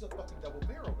 oh, there's a fucking double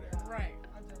mirror over there. Right.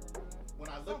 When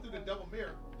I look through the double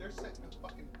mirror, they're setting the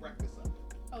fucking breakfast up.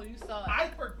 Oh, you saw it. I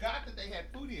forgot that they had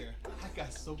food here. I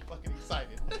got so fucking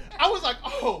excited. I was like,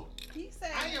 oh, He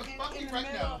said, I am in fucking the right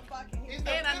middle now. of fucking In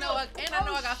the And I know, middle.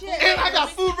 I got food. And I got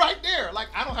food right there. Like,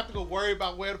 I don't have to go worry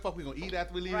about where the fuck we gonna eat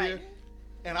after we leave Right. here.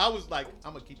 And I was like,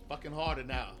 I'm gonna keep fucking harder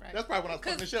now. Right. That's probably when I was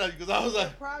fucking the 'Cause- shit out of you, because I was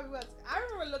like, Probably was. I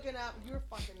remember looking up. You were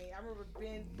fucking me. I remember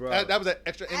being Bro, that was that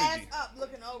extra ass energy. up,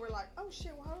 looking over, like, oh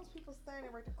shit, why are those people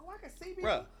standing right there? Oh, I can see people.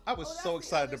 Bruh, I was Oh, that's so the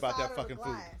excited other about side that of the fucking food.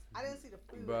 glass. I didn't see the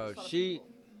food. I bro, just saw the she, people.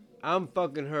 I'm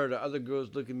fucking her. The other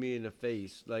girls looking me in the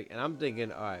face, like, and I'm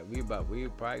thinking, all right, we probably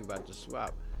about to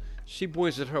swap. She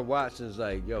points at her watch and is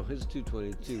like, yo, it's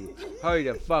 2:22. Hurry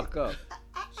the fuck up.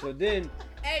 So then,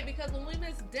 Hey, because when we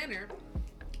missed dinner,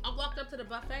 I walked up to the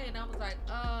buffet and I was like,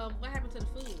 what happened to the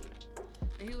food?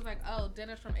 And he was like, oh,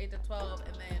 dinner's from 8 to 12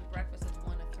 and then breakfast is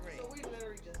 1 to 3. So we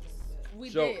literally just missed it. We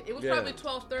So, did. It was yeah. probably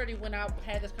 12:30 when I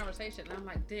had this conversation, and I'm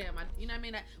like, "Damn, you know what I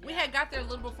mean?" We had got there a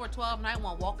little before 12, and I didn't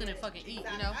want to walk in and fucking eat,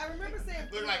 you know. I remember saying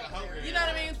Look like a hungry. You know what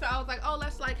I mean? So I was like, "Oh,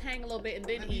 let's like hang a little bit and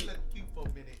then Let me eat." look cute for a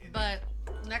minute. And But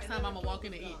next time I'm gonna walk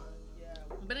in and eat. Yeah.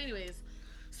 But anyways,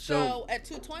 So- so at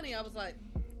 2:20, I was like,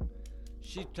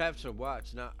 she taps her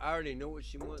watch. Now, I already know what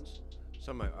she wants.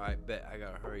 So I'm like, all right, bet. I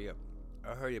gotta hurry up.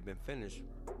 I hurry up and finish.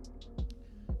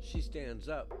 She stands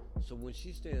up. So when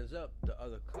she stands up, the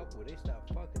other couple, they start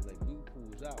fucking. Like, Lou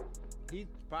pulls out. He's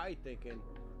probably thinking,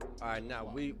 all right, now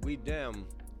we down.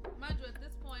 mind you, at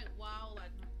this point, while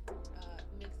like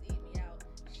Mix eating me out,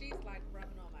 she's like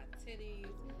rubbing on my titties.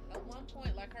 At one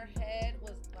point, like her head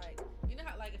was like, you know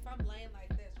how like if I'm laying like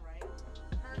this, right?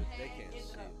 Her They head can't ended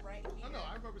see. up right here. No,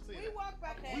 I remember seeing We it. walked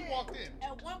back Okay. in. We walked in.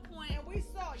 At one point, And we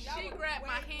saw y'all she were grabbed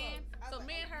my way hand. close. I So was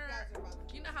me like, and oh, her, you guys are about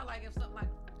to you know how like if something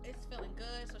like it's feeling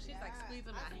good, so she's like Yeah.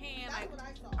 squeezing my I- hand, that's like what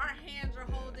I saw. our hands are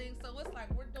holding. So it's like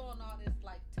we're doing all this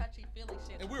like touchy feely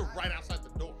shit. And we were right outside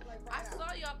the door. Like, I right out.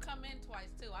 saw y'all come in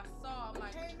twice too. I saw, I'm We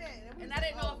like, came in and, we and was I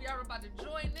didn't like, know if y'all were about to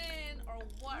join in or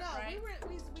what, No, right?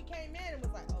 we came in and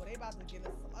was like, oh, they about to give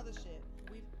us some other shit.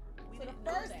 We So the didn't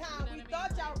know first that, time you know we what I thought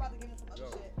mean? y'all were about to give us some other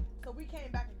Yo. shit. So we came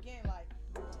back again like,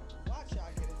 watch y'all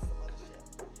get us some other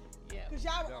shit. Yeah. Cause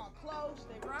y'all were Yo. all close,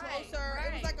 they were Right, closer. It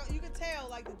right. was like you could tell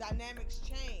like the dynamics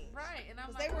changed. Right, and I'm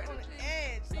Cause like, they were where on did the you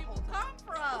edge the people whole time.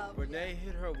 come from? Renee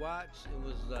hit her watch and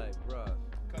was like, bruh.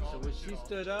 Cut all So the when shit she off.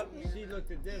 stood up, she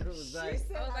looked at them and was She like,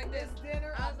 said, I was like "I this. missed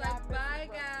dinner. I was I'm like, not bye missing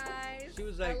breakfast." guys. She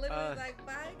was I like, literally was like,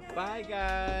 bye guys. bye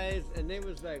guys. And they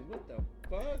was like, what the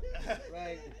fuck?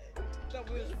 Like, thought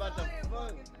we was about to saw them fuck.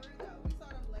 walking through, though. We saw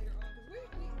them later on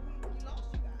because we lost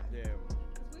you guys. Yeah.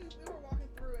 Because we were walking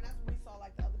through and that's when we saw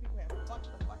like the other people had fucked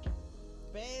the fucking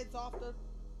beds off the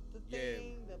Yeah.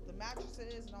 thing, the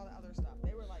mattresses and all the other stuff.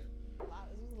 They were like, there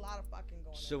was a lot of fucking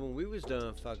going So on. when we was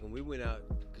done fucking, we went out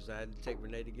because I had to take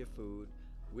Renee to get food.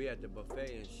 We at the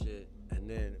buffet and shit, and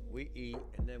then we eat,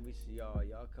 and then we see y'all.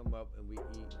 Y'all come up and we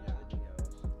eat and everything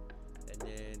else. And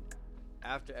then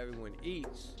after everyone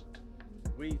eats,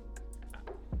 we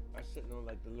are sitting on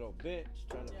like the little bench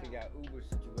trying to Yeah. figure out Uber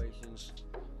situations.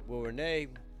 Well, Renee,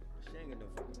 she ain't got no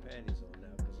fucking panties on now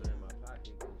because they're in my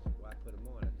pocket. 'Cause why put them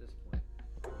on at this point?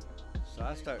 So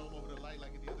I They start. throw 'em over the light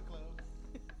like in the other club.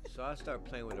 So I start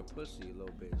playing with her pussy a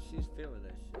little bit. She's feeling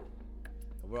that shit.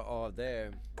 And we're all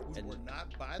there. We And were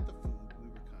not by the food. We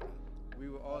were kind of. we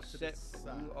were all off to the set.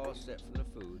 side. We were all set from the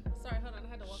food. Sorry, hold on, I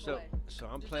had to walk So away. so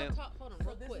I'm Did playing. y'all talk, hold on, So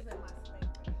real this quick. is in my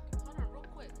spank. Hold on, real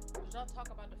quick. Did y'all talk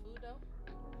about the food though?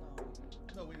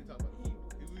 No, we didn't talk about the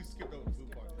food. We skipped over the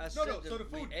food part. I No, said no. that So the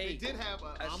we food, they ate. did have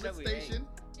an I omelet said we ate. station.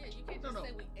 Yeah, you can't No, just no.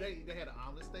 say we ate. They had an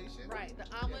omelet station. Right, the They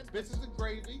omelets. had biscuits and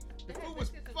gravy. The They had food was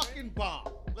biscuits and fucking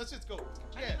bomb. Let's just go.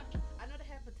 Yeah. I know they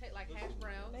had potato like hash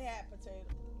browns. They had potato.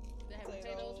 They had potatoes,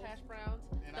 potatoes. hash browns.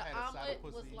 And The I had a side omelet of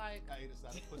was pussy. like I ate a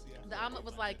side of pussy. after the I omelet ate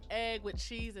was my like dinner. egg with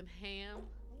cheese and ham.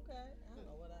 Okay. I don't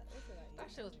know what did I That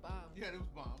eat? shit was bomb. Yeah, it was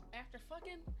bomb. After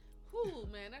fucking, whoo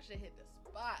man, that shit hit the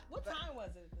spot. What But- time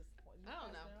was it at this point? I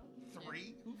don't know.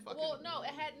 3? Who fucking? Well, no, it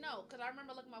had no, cause I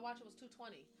remember looking at my watch. It was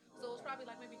 2:20, so it was probably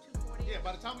like maybe 2:40. Yeah,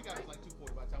 by the time we got it was like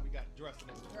 2:40. By the time we got dressed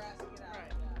and everything. Dressing it out.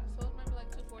 Right. Yeah. So it was maybe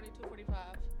like 2:40,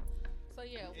 2:45. So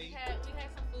yeah, We we ate. had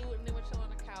some food and then we're chilling on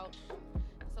the couch.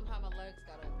 And somehow my legs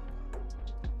got open.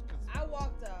 I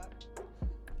walked up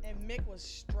and Mick was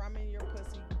strumming your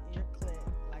pussy in your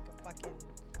clit like a fucking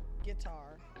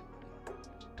guitar.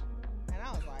 And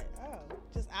I was like, oh,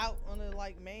 just out on the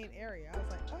like main area. I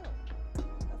was like, oh,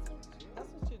 that's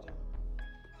what you're doing.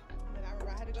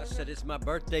 I said, it's my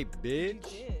birthday, You bitch.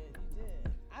 did. You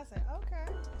did. I said,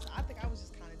 okay. So I think I was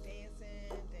just kind of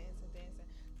dancing.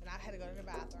 Then I had to go to the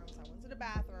bathroom. So I went to the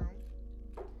bathroom.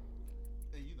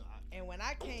 And you know, And when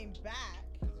I came back,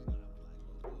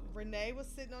 Renee was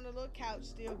sitting on the little couch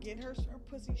still getting her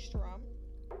pussy strummed.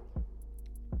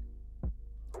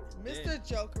 Mr.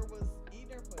 Joker was eating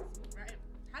her pussy. Right.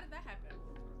 How did that happen?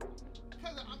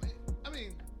 I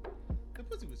mean, the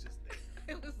pussy was just there.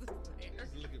 It was just It there.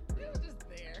 was looking It pretty. was just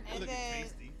there. And looking then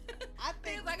tasty. I He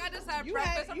think was like, I just had you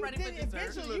breakfast. had I'm you ready did for dessert.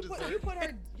 eventually you Dessert. put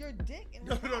your dick in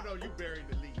No, her mouth. you buried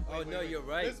the lead. Oh, no, you're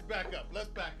right. Let's back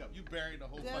up. You buried the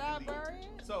whole Did fucking I lead. bury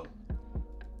it? So,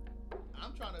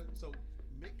 I'm trying to. So,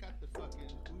 Mick got the fucking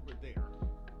Uber there.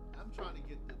 I'm trying to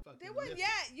get the fucking. They wasn't lift.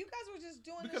 yet. You guys were just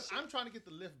doing Because this shit. I'm trying to get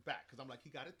the lift back. Because I'm like, he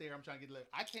got it there. I'm trying to get the lift.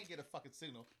 I can't get a fucking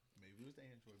signal. Maybe it was the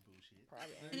Android bullshit. Probably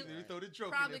Let me Android. throw the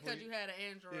joke Probably in there. because you had an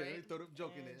Android. Yeah, let me throw the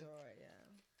joke in there. Android,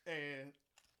 yeah. And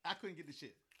I couldn't get the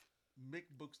shit. Mick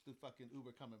books the fucking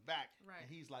Uber coming back. Right. And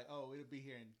he's like, oh, it'll be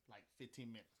here in like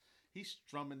 15 minutes. He's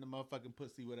strumming the motherfucking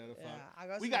pussy, whatever the fuck. Yeah, I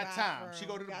go to We the got time. She bathroom.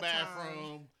 go to We the got time.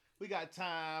 bathroom. We got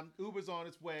time. Uber's on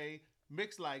its way.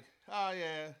 Mick's like, oh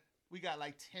yeah, we got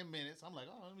like 10 minutes. I'm like,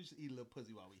 oh, let me just eat a little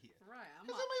pussy while we here. Right.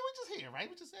 Cause I mean, we just here, right?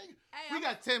 We just saying, Hey, we I'm-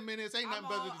 got 10 minutes. Ain't nothing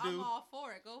better to I'm do. all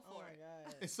for it. Go Oh for my it.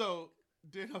 god. And so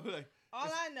then I'm like, All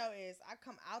I know is I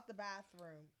come out the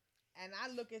bathroom and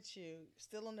I look at you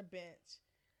still on the bench.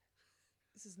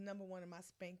 This is number one in my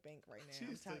spank bank right now. She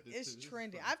I'm said telling you, this it's too. This is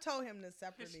trending. funny. I've told him this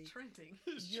separately. It's trending.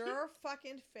 Your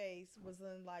fucking face was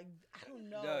in like I don't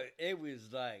know No, it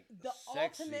was like the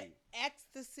sexy. ultimate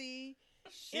ecstasy.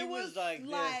 She it was like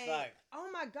this, like. oh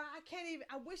my god, I can't even.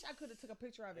 I wish I could have took a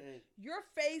picture of it. And- Your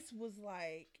face was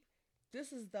like,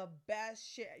 this is the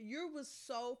best shit. You was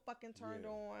so fucking turned Yeah.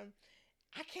 on.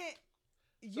 I can't.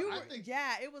 So You I were, think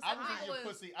yeah, it was. I was I eating your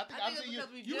was- pussy. I think I I think was it's eating your.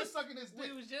 because we You were just- sucking his we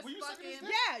dick. was just Were you sucking his fucking-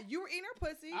 dick? Yeah, you were eating her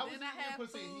pussy. I was Then eating I had your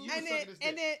pussy. food. You were and sucking his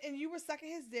dick. then you were sucking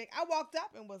his dick. I walked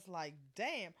up and was like,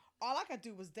 damn. All I could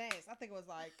do was dance. I think it was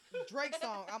like Drake's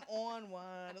song, I'm on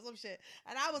one or some shit.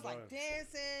 And I was like Right.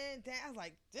 dancing. I was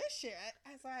like, this shit.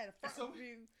 So I had a So- fuck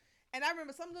review. And I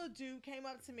remember some little dude came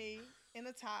up to me in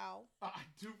a towel. I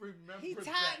do remember. He that.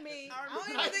 tapped me. I I don't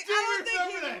remember. even think, I I do don't think he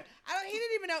remember knew, that. he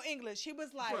didn't even know English. He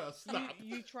was like, Bruh, stop.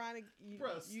 You trying to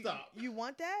Bruh, stop. You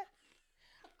want that?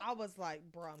 I was like,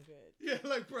 bro, I'm good. Yeah,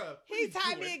 like, bro. He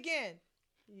tapped me again.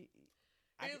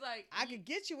 I He was like, I could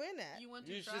get you in that. You want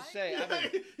to You try? should say, I've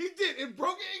been, He did in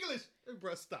broken English. Hey,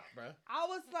 bro, stop, bro. I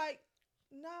was like,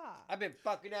 nah. I've been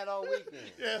fucking that all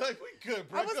weekend. Yeah, like we good,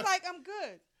 bro. I was like, I'm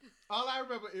good. all I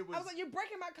remember it was. I was like, you're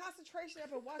breaking my concentration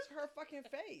up and watch her fucking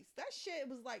face. That shit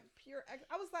was like pure.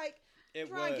 I was like, It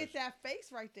trying was. to get that face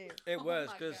right there. It Oh was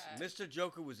my because God. Mr.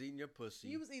 Joker was eating your pussy.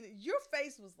 You was eating. Your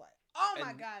face was like, oh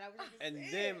my And- god, I was. and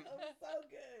And then- it was so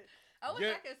good. I wish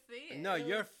You're- I could see it. No, It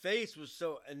your was- face was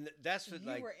so, and that's what You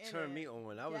like were in turned it. me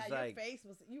on. I was yeah, like, your face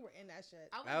was. You were in that shit.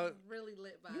 I was really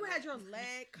lit by You that. had your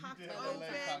leg cocked did have have that that leg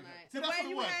open. leg cocked. night. See, The that's way what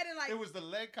you it was. had it, like- it was the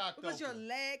leg cocked It was your open.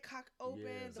 leg cocked open.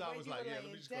 Yeah. The So I way was you like, were yeah, let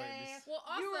laying me just go ahead and down. just- Well,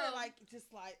 You were also, like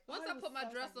just like. Once oh, I it was put my so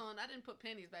dress fucking- on, I didn't put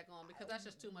panties back on because that's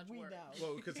just too much We work. know.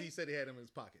 Well, because he said he had him in his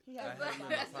pocket. He I had had that him in on.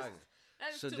 my That's pocket.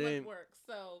 That is So too then- much work.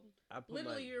 So I put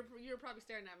literally, my, you're probably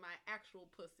staring at my actual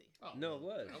pussy. Oh, No, it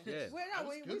was, I yeah. Well, I no,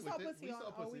 was we good saw with it. pussy We on.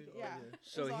 saw Oh, we, pussy. yeah.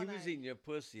 so all he night. was eating your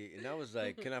pussy, and I was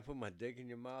like, "Can I put my dick in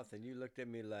your mouth?" And you looked at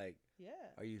me like, Yeah.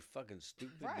 "Are you fucking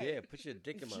stupid?" Right. Yeah, put your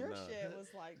dick in my Your mouth. shit was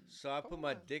like. So I Come put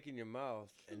my on. dick in your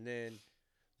mouth, and then,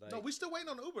 like, No, we still waiting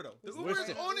on the Uber though. The We're Uber is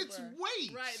still on waiting its on way.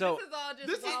 Right. So- this is all just.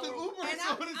 This is while the we're- Uber. And is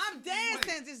on its I'm way.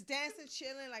 dancing, just dancing,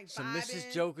 chilling, like so vibing.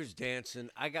 Mrs. Joker's dancing.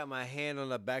 I got my hand on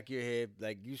the back of your head,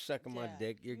 like you sucking my Yeah.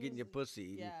 dick. You're You getting your was- pussy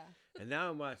eaten. Yeah. And now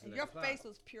I'm watching And the your clock. face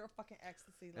was pure fucking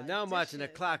ecstasy. Like, And now I'm this watching the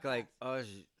shit is clock, like,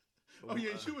 fantastic. oh, Oh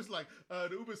yeah, she was like, the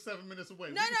Uber's 7 minutes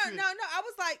away. No, We can no, see no, it. no. I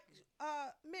was like,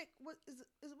 Mick, what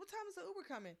time is the Uber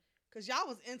coming? Cause y'all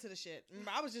was into the shit.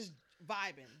 Remember, I was just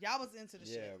vibing. Y'all was into the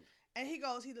Yeah. shit. And he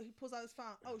goes, he pulls out his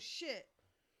phone. Oh shit,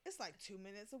 it's like 2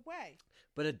 minutes away.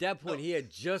 But at that point, No. he had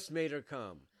just made her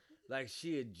come. Like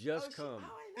she had just Oh, come. I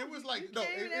know. It was You like no,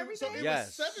 came it, every so day? it Yes.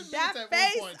 was 7 minutes That at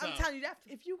face, one point in time. I'm telling you, that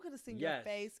if you could have seen Yes. your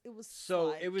face, it was So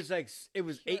like it was like it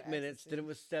was pure 8 minutes, then it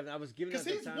was 7. I was giving Because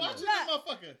up the he's time. watching Look. that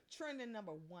motherfucker. trending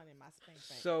number 1 in my spank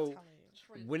bank. So- I'm telling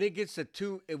you. When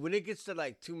it gets to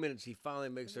like 2 minutes, he finally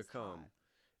makes It her was come, hot.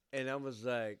 and I was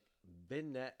like,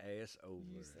 Bend that ass over.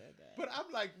 You said that. But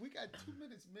I'm like, we got 2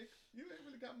 minutes, Mick. You ain't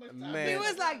really got much time. Man. He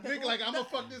was like, Mick, like, I'm gonna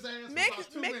fuck this ass for Mick,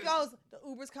 about 2 Mick minutes. goes, the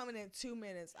Uber's coming in 2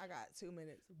 minutes. I got 2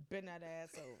 minutes. Bend that ass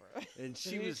over. And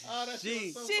she was, Oh, that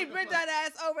shit was so She fucking bent funny.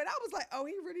 that ass over, and I was like, oh,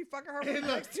 he really fucking her for the And,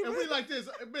 look, next 2 and we minutes. like this,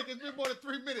 Mick, it's been more than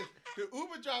 3 minutes. The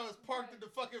Uber driver's parked in the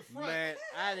fucking front. man,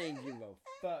 I didn't give a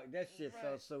fuck. That shit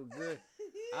felt so good.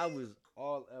 I was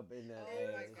all up in that He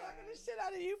was ass. fucking the shit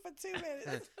out of you for 2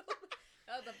 minutes.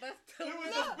 That was the best. It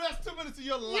was the best 2 minutes of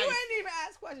your life. You ain't even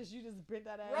ask questions. You just bent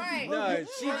that ass. Right. No,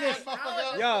 she Right, just,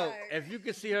 motherfucker. yo, if you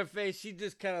could see her face, she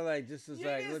just kind of like, just was You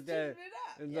like, just looked at, tuned it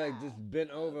up. and Yeah. like just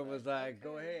bent over and was like,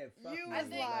 go ahead, fuck You me. I was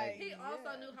think like, he also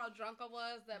yeah. knew how drunk I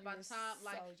was. That You by were the time,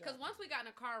 like, so because drunk. once we got in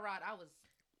a car ride, I was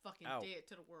fucking Out. dead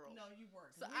to the world. No, you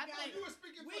weren't. So we I got, think- You were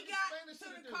speaking we fucking got Spanish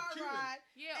to to the the car Cuban. ride.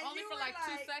 Yeah, and only you for were like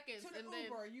 2 seconds, To the and then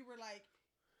Uber, you were like,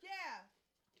 yeah.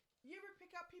 You ever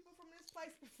pick up people from this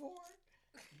place before?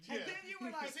 Yeah. And then you were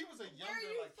like, Because he was a where younger, are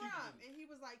you like, from? Cuban dude. And he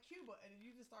was like, Cuba. And then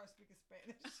you just started speaking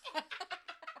Spanish.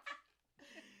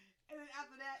 And then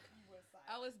after that, you were silent.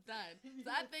 I was done.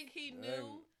 So I think he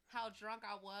knew how drunk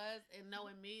I was, and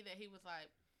knowing me, that he was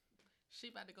like, she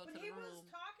about to go But to he the was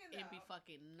room talking, and be though.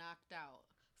 fucking knocked out.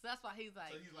 So that's why he's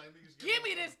like, So he's like, niggas give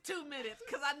me this 2 minutes,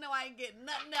 because I know I ain't getting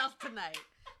nothing else tonight.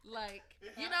 Like,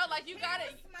 you know, like you He gotta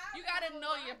was smiling you gotta the whole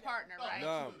know ride your though. partner, Oh, right?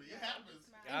 No. absolutely. It happens.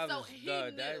 I And so was he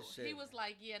done. That knew. shit. He was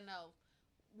like, yeah, no.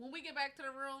 When we get back to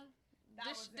the room, That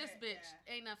this was it, bitch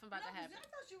yeah. ain't nothing about to No, 'cause happen. I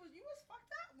thought you was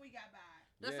fucked up when we got back.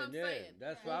 That's what I'm saying.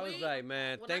 That's When why I was we- like,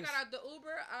 man, When thanks. I got out the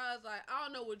Uber, I was like, I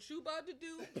don't know what you about to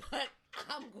do, but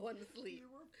I'm going to sleep. You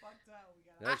were fucked up. We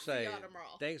got That's I see like, y'all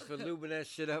tomorrow. thanks for lubing that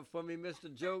shit up for me,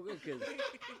 Mr. Joker, because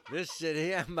this shit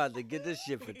here, I'm about to get this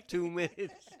shit for 2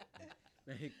 minutes.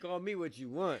 Man, call me what you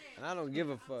want. I don't give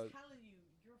a I'm fuck. telling you,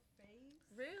 your face.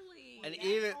 Really? And that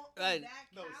even, on like, that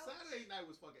No, couch, Saturday night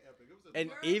was fucking epic. It was a and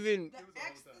drunk- even, the It was the whole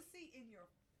time. ecstasy in your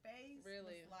face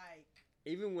Really? was like.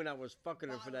 even when I was fucking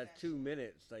her for Bottle that that 2 shit.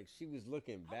 minutes, like, she was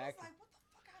looking I back. was like, what the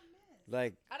fuck I missed?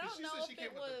 Like, I don't She know said she if came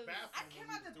it out the was. bathroom. I came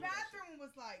out the bathroom and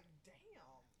was like,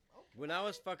 damn. Okay. when I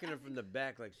was fucking her from the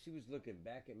back, like, she was looking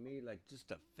back at me, like,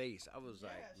 just the face. I was Yeah,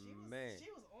 like, she was, man.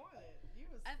 She was on it. You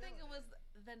was I think it feeling was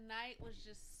the night was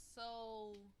just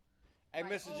so. Hey,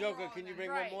 like, Mr. Joker, overall can you nice.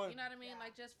 bring Right, one more? you know what I mean? Yeah.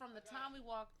 Like just from the time we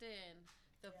walked in,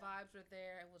 the Yeah. vibes were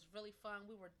there. It was really fun.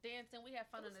 We were dancing. We had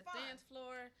fun It on was the fun. dance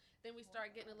floor. Then we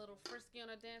started getting a little frisky on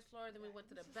the dance floor. Then we Yeah, went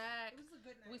to it the was back. It was a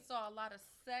good night. We saw a lot of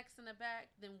sex in the back.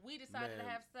 Then we decided to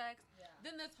Man. have sex. Yeah.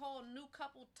 Then this whole new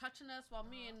couple touching us while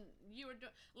me and you were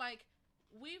doing like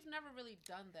we've never really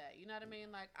done that. You know what I mean?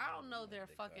 Like I don't know their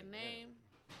fucking name.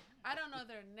 I don't know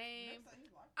their name. Next time you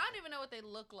like I don't even know what they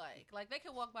look like. Like they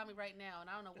could walk by me right now and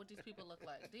I don't know what these people look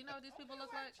like. Do you know what these people look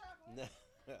like? No,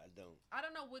 I don't. I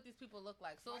don't know what these people look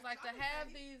like. So it's Like like to Jonathan, have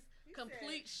he- these He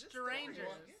complete said, "This story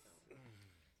strangers is-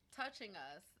 touching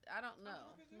us. I don't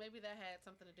know. look at you. Maybe that had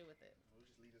something to do with it. We'll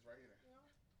just leave this right here.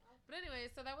 But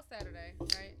anyway, so that was Saturday,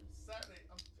 right? Saturday,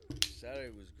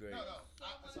 Saturday was great. no. So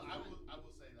I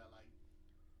will say that, like,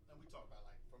 and we talk about,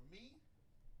 like, for me,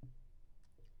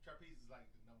 trapeze is like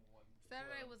the number one.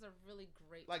 Saturday club. was a really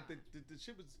great Like time. the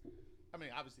shit was. I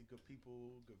mean, obviously, good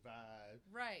people, good vibe.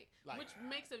 Right, Like, which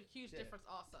makes a huge yeah. difference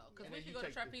also, because And we then could you go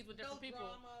to take trapeze with different No people,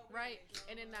 drama, we right, don't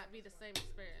make and it drama, not be the so- same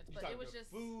experience. You But talk it was good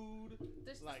just food.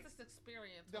 this like,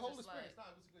 experience. The was whole just experience. like, No,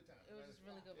 it was a good time. it was just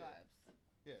really good Yeah. vibes.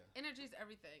 Yeah. Energy's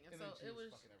everything, and Energy so it is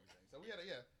was fucking everything. So we had a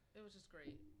it was just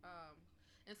great.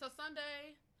 And so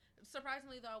Sunday,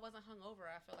 surprisingly though, I wasn't hungover.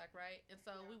 I feel like right, and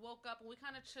so we woke up and we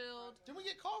kind of chilled. Did we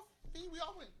get coffee? We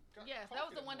all went. got Yes, that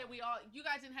was coffee the one that morning. we all. You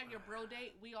guys didn't have your bro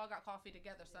date. We all got coffee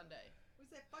together Sunday. We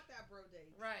said, fuck that bro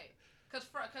date. Right. Cause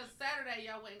Saturday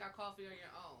y'all went and got coffee on your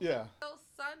own. Yeah. So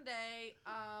Sunday,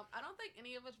 I don't think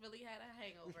any of us really had a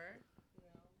hangover. You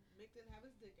know, Mick didn't have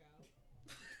his dick out.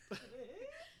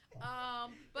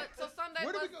 But so Sunday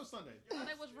Where did was we go Sunday?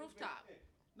 Sunday was rooftop.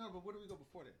 No, but where did we go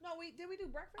before that? No, did we do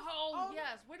breakfast? Oh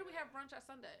yes, where did we have brunch at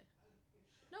Sunday?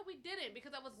 No, we didn't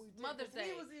because that was We did, Mother's 'cause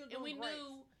we Day, was even and we doing grapes.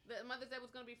 knew that Mother's Day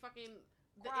was gonna be fucking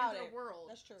the end Crowded. of the world.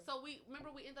 That's true. So we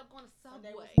ended up going to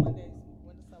Sunday was Subway. Mondays. We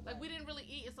went to Subway. Like we didn't really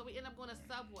eat, and so we ended up going to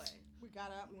Subway. We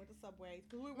got up and went to Subway.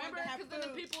 Cause we Remember? wanted to have Because then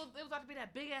the food. people, it was about to be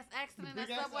that big ass accident Big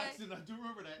at ass Subway, accident. I do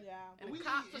remember that. Yeah. and We the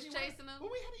didn't cops eat was anywhere. chasing them.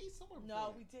 But we had to eat somewhere before.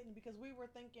 No, we didn't because we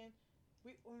were thinking.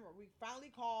 We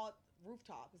finally called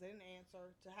Rooftop because they didn't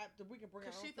answer to have we could bring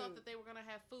our Because own she thought food. that they were gonna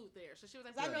have food there, so she was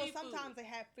like, 'Cause I "We know need sometimes food." they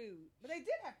have food, but they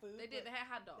did have food. They did. They but- had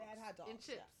hot dogs. They had hot dogs, and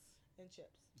chips. and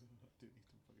chips. Didn't eat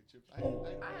them fucking chips. I had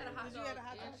a hot Did you dog have a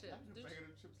hot and dog? chips. I had a Did bag you- of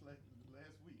them chips last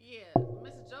week. Yeah,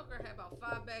 Mrs. Joker had about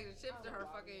 5 bags of chips I to don't her know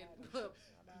why we fucking had them chips.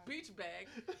 beach bag.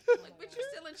 Oh Like, my bitch, you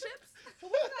God. stealing chips? So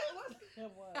what that was?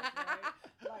 It was,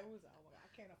 right? Like, we was like, oh my God, I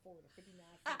can't afford a 59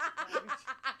 cent package.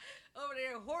 Over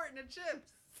there hoarding the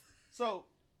chips. So,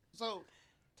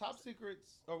 top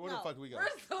secrets or where the No, fuck do we go?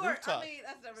 Resort. Rooftop. I mean,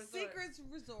 that's the resort. Secrets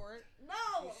Resort.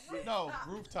 No. No,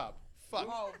 rooftop. Fuck.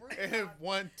 Oh, And rooftop.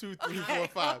 1, 2, 3, Okay, 4,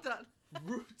 5. hold on.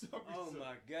 Rooftop. Oh resort.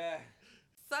 my god.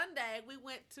 Sunday we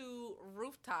went to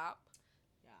Rooftop.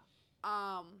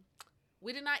 Yeah.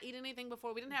 We did not eat anything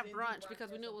before. We didn't have Didn't do brunch because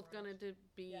we knew it was breakfast or gonna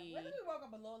be Yeah. Maybe we woke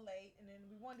up a little late, and then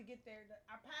we wanted to get there.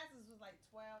 Our passes was like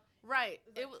 12. right.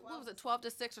 It It was was like what was it 12 12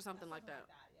 to 6 or something like that.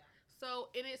 Yeah. So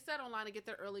and it said online to get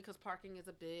there early because parking is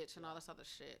a bitch and all this other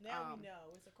shit. Now we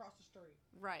know it's across the street.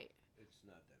 Right. It's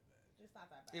not that bad. It's not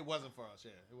that bad. It wasn't for us.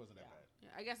 Yeah, it wasn't that Yeah. bad. Yeah,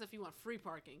 I guess if you want free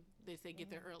parking, they say get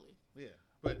there early. Yeah,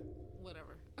 but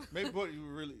Whatever. maybe but you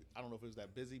really. I don't know if it was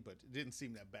that busy, but it didn't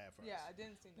seem that bad for Yeah, us. it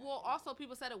didn't seem that Well, bad. also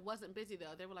people said it wasn't busy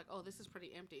though. They were like, "Oh, this is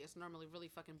pretty empty. It's normally really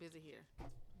fucking busy here."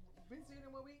 Busier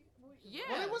than what we Yeah.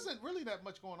 Well, there wasn't really that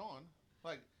much going on.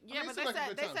 Like, Yeah, I mean, but it they seemed like a said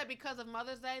good they time. said because of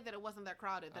Mother's Day that it wasn't that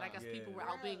crowded. That I guess people were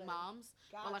out being Really? moms.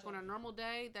 But like on a Gotcha. normal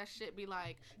day, that shit be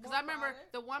like. Because More I remember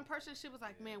crowded? the one person, she was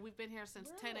like, "Man, we've been here since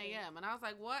 10 Really? a.m." And I was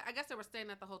like, "What?" I guess they were staying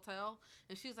at the hotel,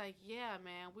 and she's like, "Yeah,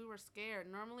 man, we were scared.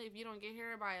 Normally, if you don't get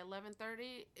here by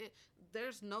 11:30,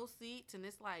 there's no seats and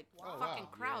it's like Wow. fucking Wow.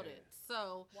 crowded." Yeah.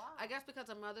 So Wow. I guess because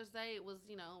of Mother's Day, it was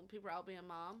people were out being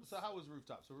moms. So how was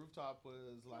rooftop? So rooftop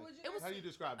was like. would you It was- How do you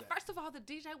describe that? First of all, the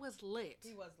DJ was lit.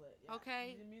 He was lit. Yeah.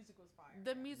 Okay. The music was fire.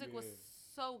 The music was Yeah.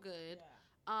 so good.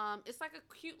 Yeah. It's like a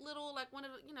cute little like one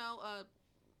of the,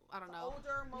 I don't It's know,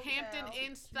 older motel. Hampton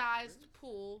Inn sized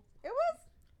pool. It was.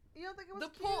 You don't think it was The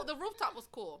cute? pool, the rooftop was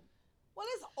cool. Well,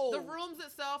 it's old. The rooms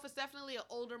itself is definitely an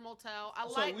older motel. I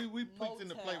So like we peeked in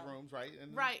the motel. playrooms, right?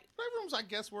 And Right. Playrooms, I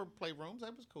guess, were playrooms.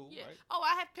 That was cool, yeah. right? Oh,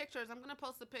 I have pictures. I'm gonna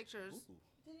post the pictures Ooh.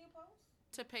 Did you post?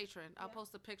 to Patreon. I'll Yeah.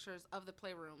 post the pictures of the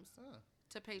playrooms Ah.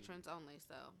 to patrons only.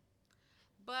 So,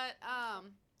 but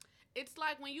it's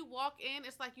like when you walk in,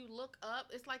 it's like you look up.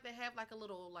 It's like they have like a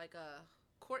little like a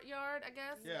courtyard, I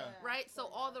guess. Yeah. Right, so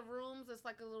courtyard. all the rooms, it's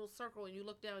like a little circle, and you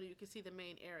look down, and you can see the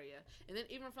main area, and then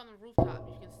even from the rooftop,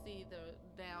 you can see the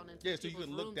down into Yeah, so you people's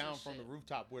can look rooms down and from the shit.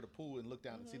 rooftop where the pool and look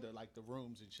down and see the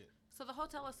rooms and shit. So the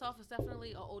hotel itself is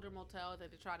definitely an older motel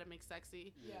that they try to make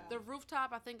sexy. Yeah. The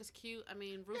rooftop, I think, is cute. I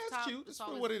mean, Yeah, rooftop. it's cute. It's for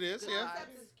always what it is. good Yeah. vibes.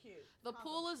 Concept is cute. The Concept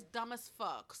pool is cute. dumb as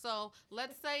fuck. So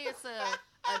let's say it's a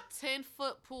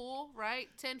 10-foot pool, right?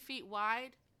 10 feet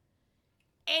wide.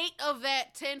 8 of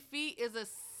that 10 feet is a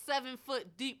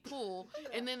 7-foot deep pool,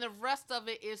 and then the rest of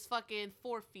it is fucking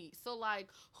 4 feet. So like,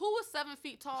 who is 7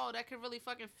 feet tall that can really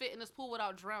fucking fit in this pool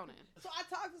without drowning? So I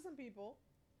talked to some people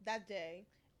that day,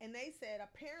 and they said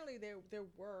apparently there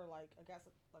were like I guess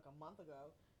like a month ago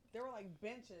there were like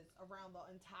benches around the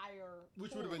entire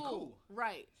Which pool. would have been cool.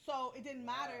 Right. So it didn't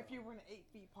matter if Wow. you were in the 8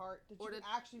 feet part that Or you could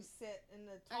the- actually sit in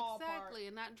the tall Exactly,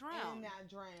 and not part drown. and not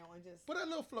drown and just. But that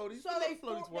little floaties, So the they,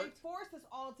 little floaties they worked. forced us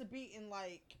all to be in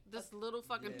like This little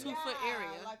fucking Yeah. 2-foot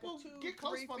area. like Well, a 2, get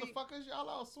close, 3 feet. motherfuckers. Y'all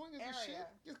all swingers and shit. area.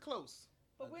 Get close.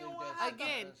 But I we think don't want to that's- have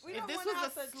Again, that's- we if don't this wanna was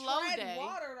have a to slow tread day,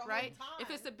 water the right? whole If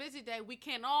it's a time. busy day, we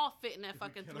can't all fit in that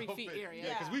fucking Can 3 all feet fit. area.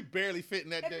 Yeah, because Yeah. we barely fit in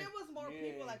that If day. it was more Yeah.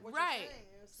 people like what Right. you're saying.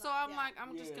 it's So not- I'm yeah. like,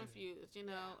 I'm just Yeah. confused, you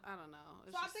know? Yeah. I don't know.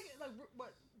 It's So I just- think like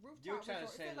what rooftop. You're trying to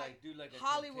resort- say it's like do like a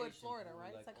Hollywood, Temptation Florida, pool,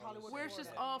 right? It's like all Hollywood, this where it's shit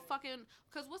just like all that. fucking.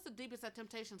 Because what's the deepest that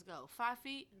Temptations go? 5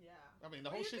 feet? Yeah. I mean, the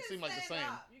Well, whole you shit can seemed like the stand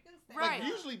same. up. You can stand Right. Like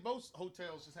up. usually most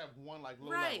hotels just have one like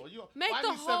low Right. level. You Make why the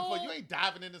need 7 foot? whole- You ain't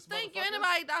diving in this Thank you. motherfucker.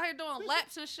 Anybody out here doing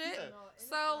laps and shit? Yeah. No, and it's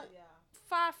So- not- yeah.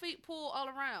 5 feet pool all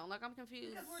around. Like, I'm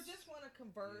confused. Because we just want to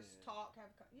converse, Yeah. talk,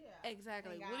 have yeah.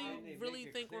 Exactly. hang What do out. And they you make really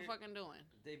it think we're clear. fucking doing?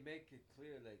 They make it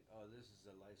clear like, oh, this is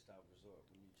a lifestyle resort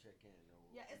when you check in.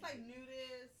 Yeah, it's like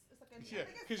nudist. It's like a Yeah,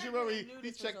 because because you remember he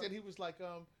nudist checked resort. in. He was like,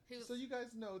 He was- so you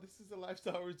guys know this is a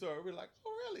lifestyle resort. We're like,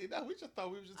 oh really? No, we just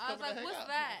thought we was just I was coming to like, hang what's out.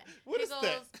 that? What He is goes,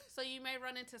 that? so you may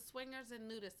run into swingers and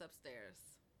nudists upstairs.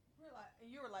 We're like,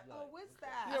 and you were like, oh, Like, what's okay.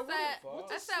 that? Yeah, I said,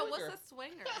 what's I a said, what's swinger? a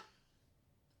swinger?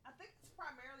 I think it's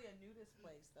primarily a nudist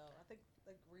place, though. I think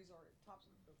like resort tops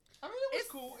of the. I mean, it was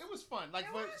It's- cool. It was fun. Like,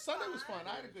 It but was Sunday was fun. fun.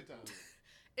 I had a good time.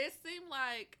 It seemed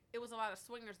like it was a lot of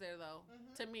swingers there, though,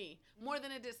 Mhm. to me. More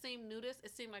than it did seem nudist,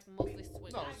 it seemed like mostly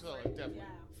swingers No, so definitely. Yeah.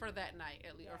 for that night,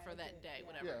 at least, or Yeah, for it that did, day, yeah.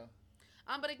 whatever.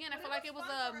 Yeah. But again, I But feel it like it was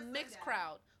was fun for a a mixed Sunday.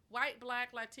 crowd. White,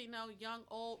 black, Latino, young,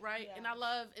 old, right? And Yeah. I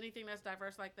love anything that's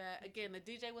diverse like that. Again, the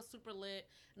DJ was super lit.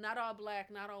 Not all black,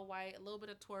 not all white. A little bit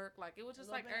of twerk. Like, it was just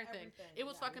A like little bit of everything. everything, It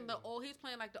was yeah. fucking the old, he was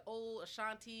playing like the old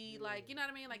Ashanti, like, you know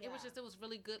what I mean? Like, Yeah. it was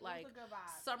really good, It was like, a good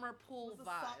vibe. summer It pool was a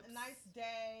vibes. nice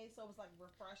day, so it was like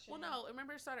refreshing. Well, no,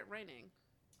 remember it started raining.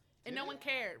 and Did no it? one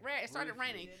cared. It started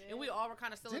Briefly. raining, and we all were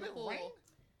kind of still Did in it the pool. rain?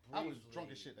 I was Briefly.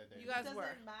 drunk as shit that day. You guys Doesn't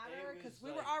were. matter It because was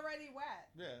we were like- already wet.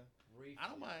 Yeah. Briefly. I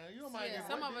don't mind. You don't mind Yeah,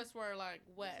 getting some wet. of us were like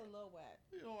wet. Just a little wet.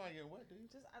 You don't mind getting wet, do you?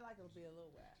 Just I like it to be a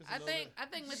little wet Just a I little think bit. I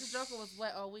think Mrs. Joker was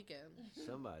wet all weekend.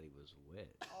 Somebody was wet.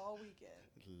 all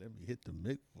weekend. Let me hit the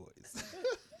Mick voice.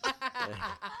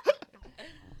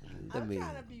 Let I'm me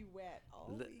trying to be wet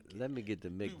all let, weekend. let me get the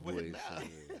Mick wet voice. now. in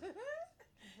here.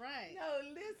 Right.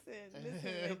 No,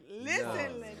 listen,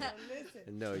 Linda,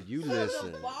 listen. No, you So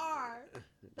listen. The bar,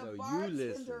 the No, you bartender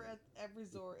listen. at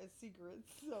resort is secrets.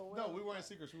 So No, we weren't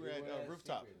secrets. We were at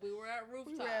rooftop. We were at We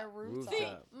rooftop. were at rooftop. See,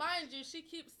 Rooftop. mind you, she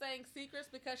keeps saying secrets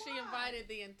because she Why? invited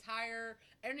the entire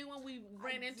anyone we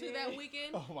ran into did. that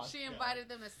weekend. Oh my she God. invited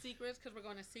them to secrets because we're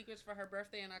going to secrets for her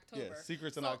birthday in October. Yeah,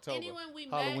 secrets in so October. anyone we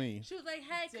Halloween. met, she was like,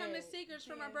 "Hey, come to Did. secrets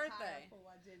for The my entire birthday." pool,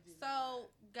 I did do So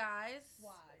guys, that.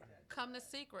 Why? come to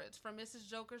secrets for Mrs.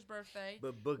 Joker's birthday.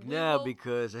 But book We now will-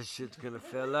 because that shit's gonna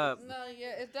fill up. No,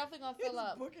 yeah, it's definitely gonna fill It's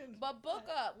up. booking. But book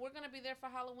up. We're gonna be there for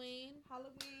Halloween.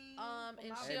 Halloween. And for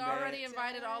my she Hey, already man.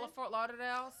 invited all of Fort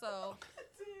Lauderdale, so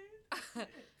birthday.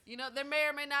 you know they may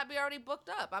or may not be already booked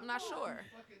up. I'm not sure.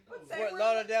 But they Fort were-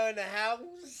 Lauderdale in the house.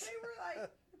 They were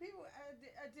like, people.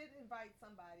 I did invite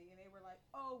somebody, and they were like,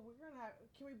 "Oh, we're gonna have.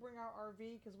 Can we bring our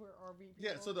RV? Because we're RV people."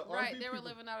 Yeah, so the Right, RV they were people-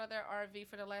 living out of their RV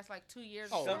for the last like 2 years.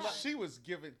 Oh, or so. she was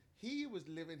giving. He was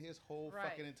living his whole Right.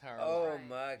 fucking entire Oh life.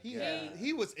 my He god.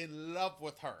 he was in love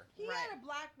with her. He Right. had a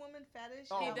black woman fetish.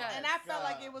 Oh, He and, does. and I felt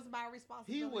like God. it was my He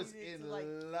responsibility. was to, in like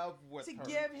love with to her.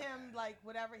 give him like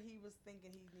whatever he was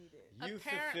thinking he needed. You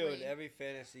Apparently- fulfilled every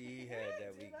fantasy he had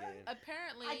that Did I? weekend.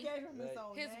 Apparently, I gave him his Right.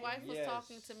 own his name. wife was Yes.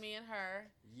 talking to me and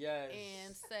her Yes.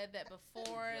 and said that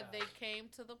before Yeah. they came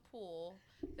to the pool,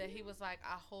 that he was like,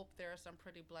 "I hope there are some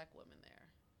pretty black women there."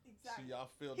 So Exactly. y'all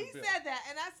feel the He bill. said that,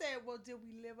 and I said, "Well, did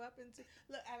we live up into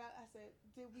look?" And I said,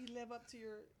 "Did we live up to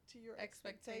your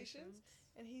expectations?"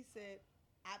 And he said,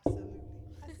 "Absolutely."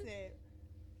 I said,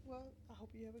 "Well, I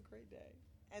hope you have a great day."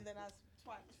 And then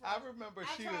I remember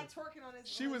I she tried was twerking on his.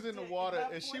 she on was his in the dick. water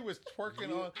That and she boy- was twerking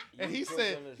You- on, and you he twerked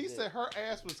said on his he dick. said her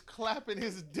ass was clapping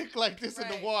his dick like this in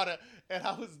Right. the water, and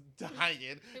I was dying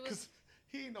He was- because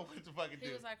he didn't know what to fucking He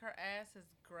do. was like, "Her ass is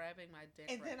grabbing my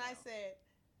dick." And right then I now." said,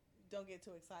 "Don't get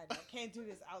too excited. I can't do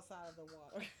this outside of the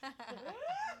water."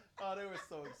 Oh, they were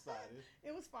so excited.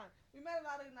 It was fun. We met a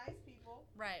lot of nice people,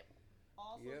 right.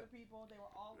 all sorts Yep. of people. They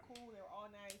were all cool. They were all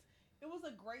nice. It was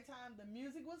a great time. The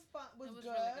music was fun. Was It was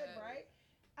good, really good. right?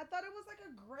 I thought it was like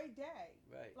a great day.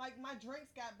 Right. Like my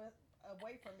drinks got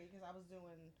away from me because I was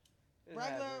doing It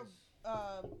regular,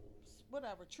 happens.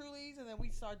 whatever, Trulies, and then we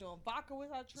started doing vodka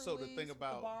with our Trulies. So the thing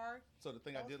about- bar. So the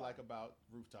thing That I was did like fun. about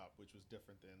Rooftop, which was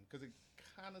different than, because it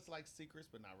kind of like Secrets,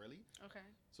 but not really. Okay.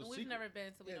 So And we've Secret- never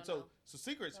been, so we Yeah, don't so know. so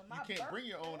Secrets, So you my can't bring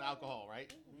your own birthday- alcohol,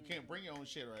 right? You can't bring your own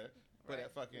shit, right? But Right.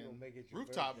 at fucking You gonna make it your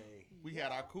Rooftop, birthday. we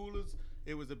had our coolers.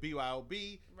 It was a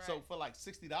BYOB. So Right. for like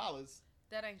 $60,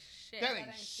 That ain't shit. that ain't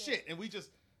ain't shit. shit. And we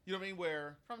just, you know what I mean?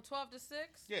 Where From 12 to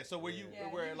 6. yeah, so where you Yeah,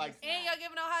 where you like just- And y'all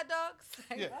giving out hot dogs?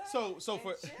 yeah, so And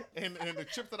for chips? and the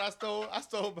chips that I stole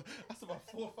about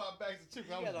 4 or 5 bags of chips.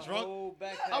 You I got was a drunk. whole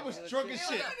backpack I was full of drunk chips. as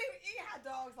And shit. I didn't even eat hot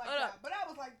dogs like Hold that, up. but I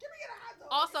was like, "Give me a hot dog."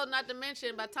 Also, not to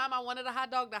mention, by the time I wanted a hot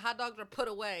dog, the hot dogs were put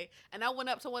away. And I went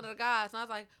up to one of the guys and I was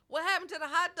like, "What happened to the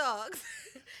hot dogs?"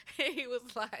 And he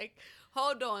was like,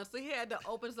 "Hold on." So he had to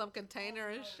open some container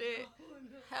and shit.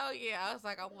 Hell yeah. I was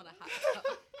like, "I want a hot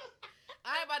dog."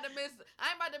 I ain't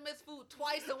about to miss food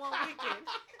twice in one weekend.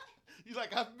 You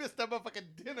like I missed that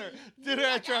motherfucking dinner at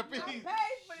I Trapeze. paid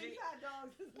for these hot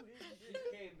dogs this week.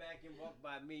 She came back and walked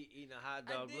by me eating a hot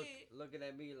dog, did. looking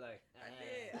at me like, I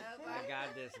did. I was I like-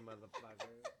 got this, motherfucker.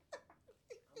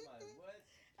 I'm like, what?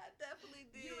 I definitely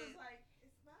did. You was like,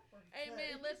 "It's not for Hey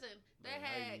man, listen. They Man,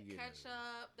 how you had get it?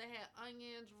 ketchup, they had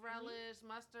onions, relish,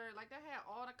 mustard, like they had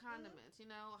all the condiments, you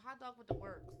know, hot dog with the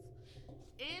works.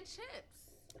 And chips.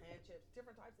 And chips,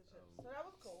 different types of chips. So that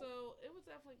was cool. So it was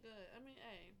definitely good. I mean,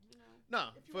 hey, you know. No,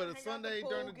 If you for wanna the hang out Sunday the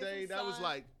during pool, the get day, some that was sun.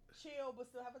 like Chill, but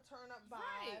still have a turn up vibe.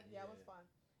 Right. Yeah, it was Yeah. fun.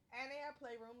 And they had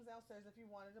playrooms downstairs if you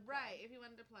wanted to play. Right, if you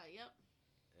wanted to play. Yep.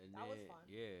 And That was then, fun.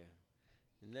 Yeah.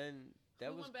 And then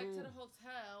that we was went back cool. to the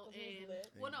hotel It was and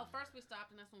lit. well no, first we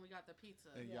stopped and that's when we got the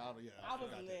pizza. and Yeah. y'all yeah. I was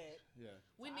forgot that. lit. Yeah.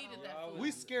 We I needed don't that know. food. We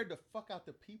scared the fuck out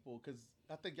the people because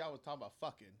I think y'all was talking about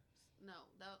fucking. No,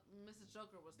 that Mrs.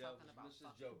 Joker was That talking was about Mrs.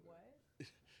 fucking. Joker. What?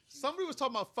 Somebody was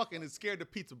talking about fucking and scared the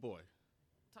pizza boy.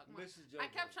 Talking about, Mrs. I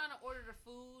kept Joker. trying to order the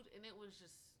food and it was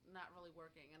just not really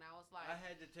working and I was like I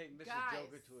had to take Mrs. Guys.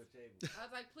 Joker to a table. I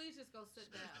was like, please just go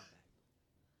sit down.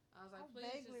 I was like, I please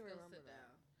just vaguely go remember sit that.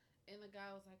 down. And the guy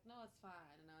was like, no, it's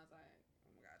fine. And I was like, oh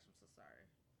my gosh, I'm so sorry.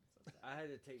 I'm so I had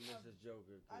to take Mrs.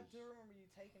 Joker. I 'cause do remember you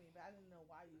taking me, but I didn't know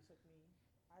why you took me.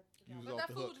 I You was But off that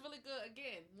the food hook. was really good.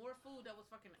 Again, more food that was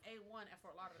fucking A1 at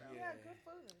Fort Lauderdale. yeah, good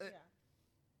food. Eh,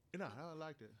 Yeah. No, I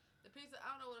liked it. The pizza, I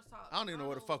don't know what it's called. I don't even know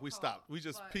where the fuck we stopped. We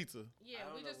just but pizza. Yeah, I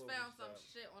don't we know just where we found some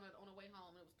stopped. shit on the way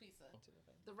home. It was pizza.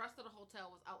 The rest of the hotel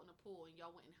was out in the pool, and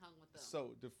y'all went and hung with them.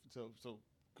 So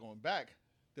going back,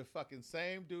 the fucking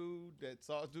same dude that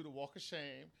saw us do the walk of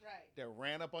shame right, that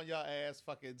ran up on y'all ass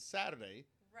fucking Saturday,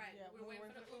 right. Yeah, we were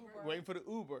waiting for the Uber. Uber. waiting for the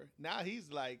Uber. Now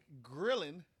he's like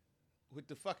grilling with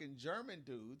the fucking German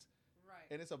dudes, Right.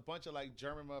 and it's a bunch of like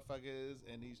German motherfuckers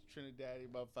and these Trinidadian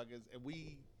motherfuckers, and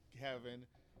we having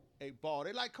a ball.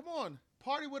 They like, come on,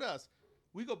 party with us.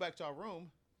 We go back to our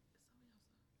room.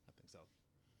 I think so.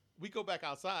 We go back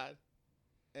outside,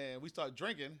 and we start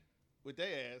drinking with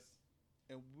their ass,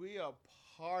 and we are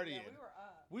partying. Yeah, we were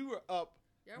up. We were up.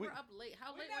 Y'all we- were up late.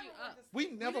 How late were never you went up? to We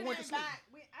sleep. never didn't went to get sleep. back.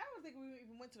 I don't think we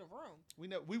even went to the room. We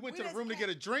went We to the just room to get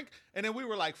a drink, and then we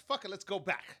were like, "Fuck it, let's go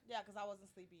back." Yeah, because I wasn't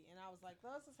sleepy, and I was like,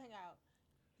 let's just hang out.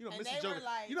 You know, And Mrs. they Joker. were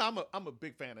like- You know, I'm a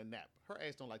big fan of nap. Her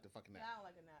ass don't like the fucking Yeah, nap. I don't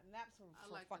like a nap. Naps I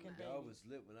for like the fucking nap. babies. Y'all was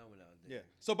lit when I went out there. Yeah.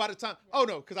 So by the time, oh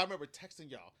no, because I remember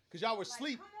texting y'all because y'all were Like,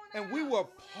 asleep, come on and we out, were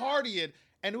come on out. partying,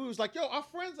 and we was like, "Yo, our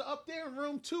friends are up there in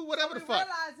room 2, whatever we the fuck."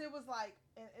 realized it was like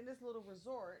in this little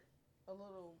resort, a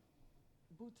little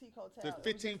boutique hotel. There's It was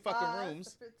 15 just fucking us,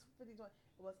 rooms. the 15, 20.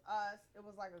 It was us. It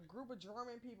was like a group of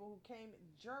German people who came,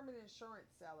 German insurance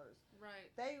sellers. Right.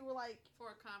 They were like, For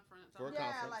a conference. For a yeah,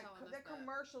 conference. like Telling us they're that.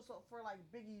 commercials for like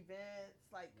big events,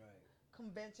 like Right.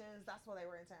 conventions. That's why they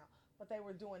were in town. But they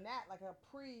were doing that like a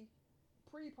pre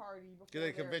party before Get a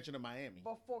their- convention in Miami.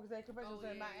 Before their convention was Oh,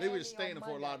 in yeah. Miami. They were just staying on in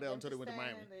Fort Monday. Lauderdale They until they were went to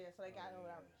staying Miami. in there, so they got Oh,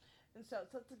 whatever. And so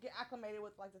to get acclimated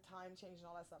with like the time change and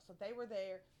all that stuff. So they were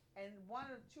there, and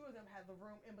two of them had the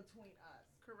room in between us.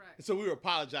 Correct. So we were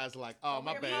apologizing like, "Oh, So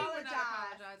my we bad." You were not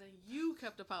Apologize. apologizing. You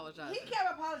kept apologizing. He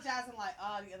kept apologizing like,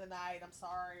 "Oh, the other night, I'm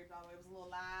sorry, blah, blah, it was a little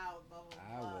loud, blah blah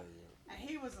I blah." wasn't. And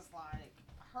he was just like,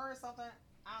 "I heard something,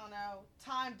 I don't know,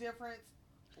 time difference,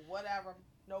 whatever,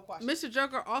 no question." Mr.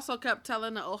 Joker also kept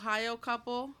telling the Ohio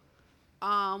couple,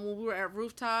 when we were at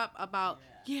Rooftop about,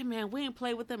 yeah, man, we ain't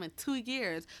played with them in 2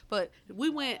 years, but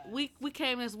we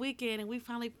came this weekend and we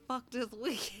finally fucked this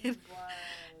weekend.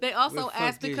 They also Well, fuck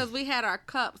asked this. because we had our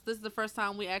cups. This is the first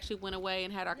time we actually went away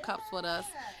and had our cups with us.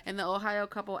 And the Ohio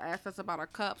couple asked us about our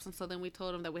cups, and so then we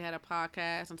told them that we had a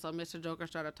podcast, and so Mr. Joker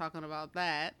started talking about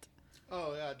that.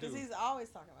 Oh yeah, I do. Because he's always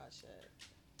talking about shit.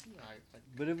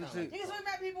 But it was Kinda a- Because we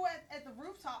met people at the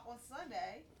Rooftop on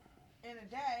Sunday in a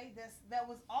day that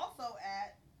was also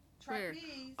at Where?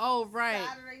 Trapeze Oh, right.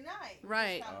 Saturday night.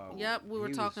 Right. Oh. Yep, we were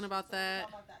He talking was- about that.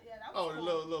 Yeah, that was Oh, the cool.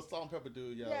 little salt and pepper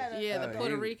dude, yo. Yeah, Yeah, the Oh,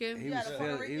 Puerto he- Rican. he yeah, was the feeling-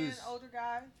 Puerto he Rican was- older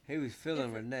guy. He was feeling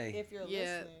If- Renee. If you're Yeah.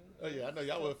 listening. Oh yeah, I know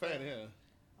y'all were a fan of him.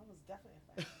 I was definitely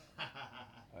a fan.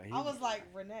 He- I was like,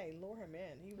 Renee, lure him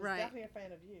in. He was Right. definitely a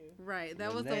fan of you. Right,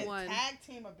 that was the Renee. one. Tag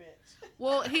team a bitch.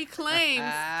 Well, he claims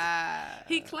Ah.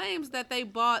 he claims that they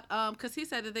bought because he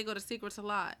said that they go to Secrets a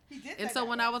lot. He did And say so that,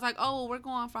 when yeah. I was like, "Oh, we're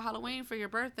going for Halloween for your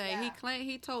birthday," Yeah.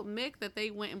 he told Mick that they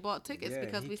went and bought tickets Yeah,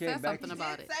 because he we came said back something to-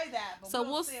 about he it. did say that. But So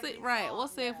we'll if see. we Right, saw we'll him,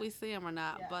 see if yeah. we see him or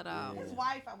not. Yeah. But Yeah. His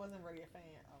wife, I wasn't really a fan.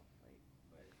 Oh,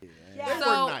 wait. Yeah. They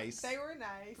So- were nice. They were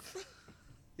nice.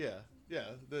 Yeah.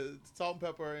 The salt and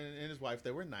pepper and his wife,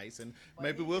 they were nice, and But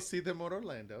maybe he- we'll see them on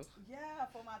Orlando. Yeah,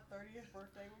 for my 30th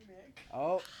birthday with Mick.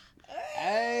 Oh,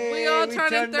 hey, We all turning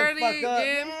turned the 30 fuck up.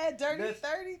 again. Yeah, dirty That's-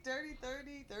 30, dirty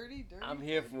 30, dirty, dirty. I'm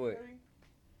here 30, for it. 30.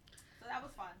 So that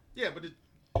was fun. Yeah, but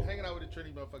hanging out with the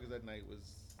Trinity motherfuckers that night was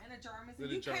And the Germans. The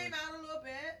And you Germans. came out a little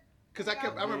bit. because I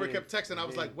remember Yeah. kept texting. I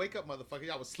was Yeah. like, "Wake up, motherfucker!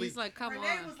 Y'all was asleep." he's like, "Come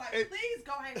Renee on, was like, It- please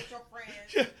go hang with your friends.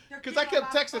 Yeah, They're 'cause getting I on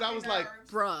kept my texting, I fucking was like, nerves."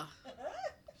 bruh."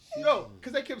 No,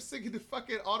 because they kept singing the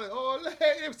fucking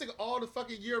they were singing all the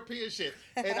fucking European shit,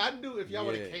 and I knew if y'all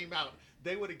would have Yeah. came out,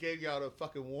 they would have gave y'all the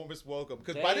fucking warmest welcome.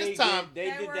 Because by this They time, did,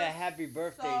 they did were that happy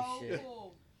birthday so shit.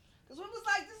 Cool. Cause we was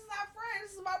like, this is our friend.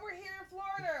 This is why we're here in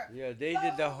Florida. Yeah, they Blah,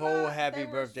 did the blah, whole blah. happy They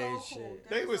were birthday so cool. shit.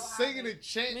 they were was so singing happy. and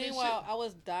chanting Meanwhile, and I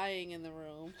was dying in the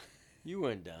room. You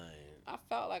weren't dying. I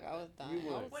felt like I was dying. You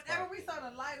I were. was- Whenever we saw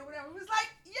the light or whatever, we was like,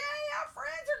 yay, our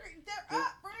friends they're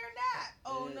up, we're not.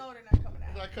 Oh Yeah. no, they're not coming out.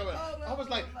 shit. Like, coming. Oh, blah, I was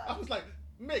blah, like, blah.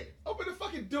 Mick, open the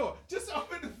fucking door. Just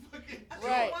open the fucking I door.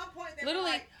 think Right. At one point they Literally,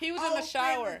 were like, he was in the "Open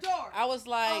shower. The door. I was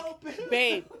like, Open the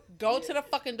 "Babe, door." go to the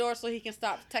fucking door so he can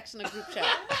stop texting the group chat."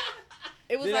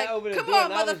 It was Then like, I opened the "Come door on,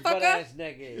 and I was butt motherfucker." ass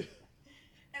naked.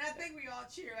 And I think we all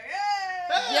cheered like, hey.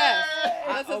 Yes, Hey!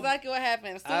 that's I exactly what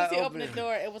happened. As soon I as he opened the opened-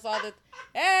 door, it was all the,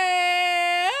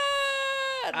 "Hey!"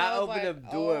 And I was opened like,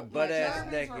 the door oh, butt my ass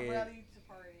God. Germans were naked. ready to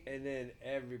party. And then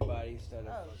everybody started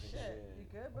Oh fucking shit, shit.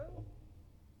 you good,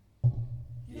 boo?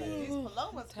 You like, these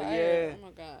Palomas Tired. Yeah. Oh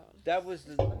my god. That was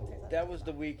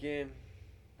the weekend.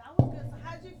 That was good. So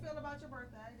how'd you feel about your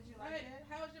birthday? Did you like it?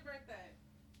 How was your birthday?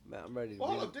 Man, I'm ready to Well,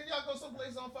 hold be. up, didn't y'all go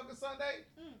someplace on fucking Sunday?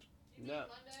 No.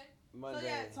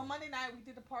 Monday. So Monday night we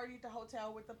did the party at the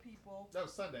hotel with the people. That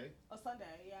was Sunday. Oh, Sunday,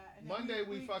 yeah. And then Monday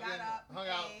we fucking got up, hung we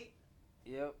out. ate.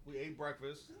 Yep. We ate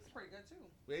breakfast. This is pretty good too.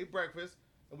 We ate breakfast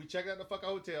and we checked out the fucking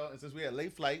hotel. And since we had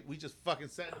late flight, we just fucking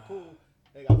sat in the pool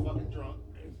and got fucking drunk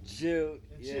Chilled.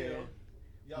 and Yeah. chilled.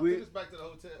 Y'all We- took us back to the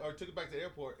hotel or took it back to the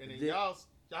airport, and then The- y'all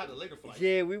had a later flight.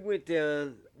 Yeah, we went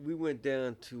down. We went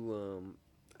down to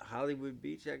Hollywood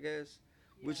Beach, I guess,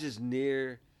 which is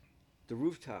near the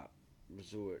rooftop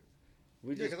resort.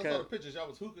 We Yeah, just because I saw the kind pictures. Y'all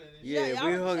was hookah and yeah, Yeah, y'all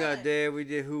we was hung out chilling. there. We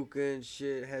did hookah and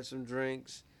shit. Had some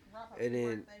drinks, Wrap up And your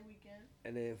then- birthday weekend.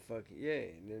 and then fucking yeah,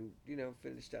 and then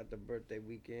finished out the birthday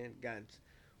weekend.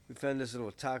 We found this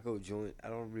little taco joint. I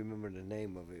don't remember the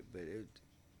name of it, but it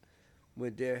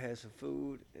went there, had some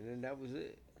food, and then that was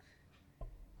it.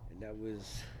 And that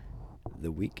was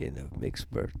the weekend of Mick's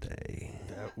birthday.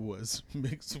 That was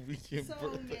mixed weekend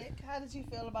So Nick, how did you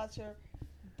feel about your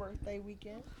birthday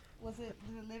weekend? Did it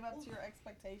live up to your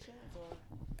expectations or?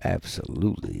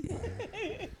 Absolutely.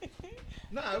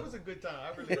 Nah, it was a good time.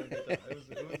 I really had a good time.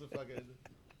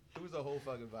 It was a whole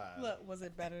fucking vibe. Look, was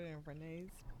it better than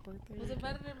Renee's birthday? Was it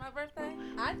better than my birthday?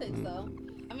 I think so.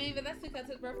 I mean, but that's because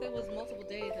his birthday was multiple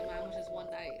days and mine was just one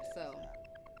night. So,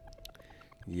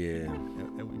 Yeah.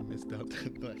 And we missed out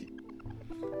that night.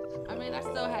 I mean, I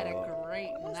still had a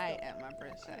great night at my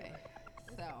birthday.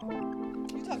 So,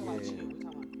 You talking about Yeah. you? We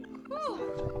talking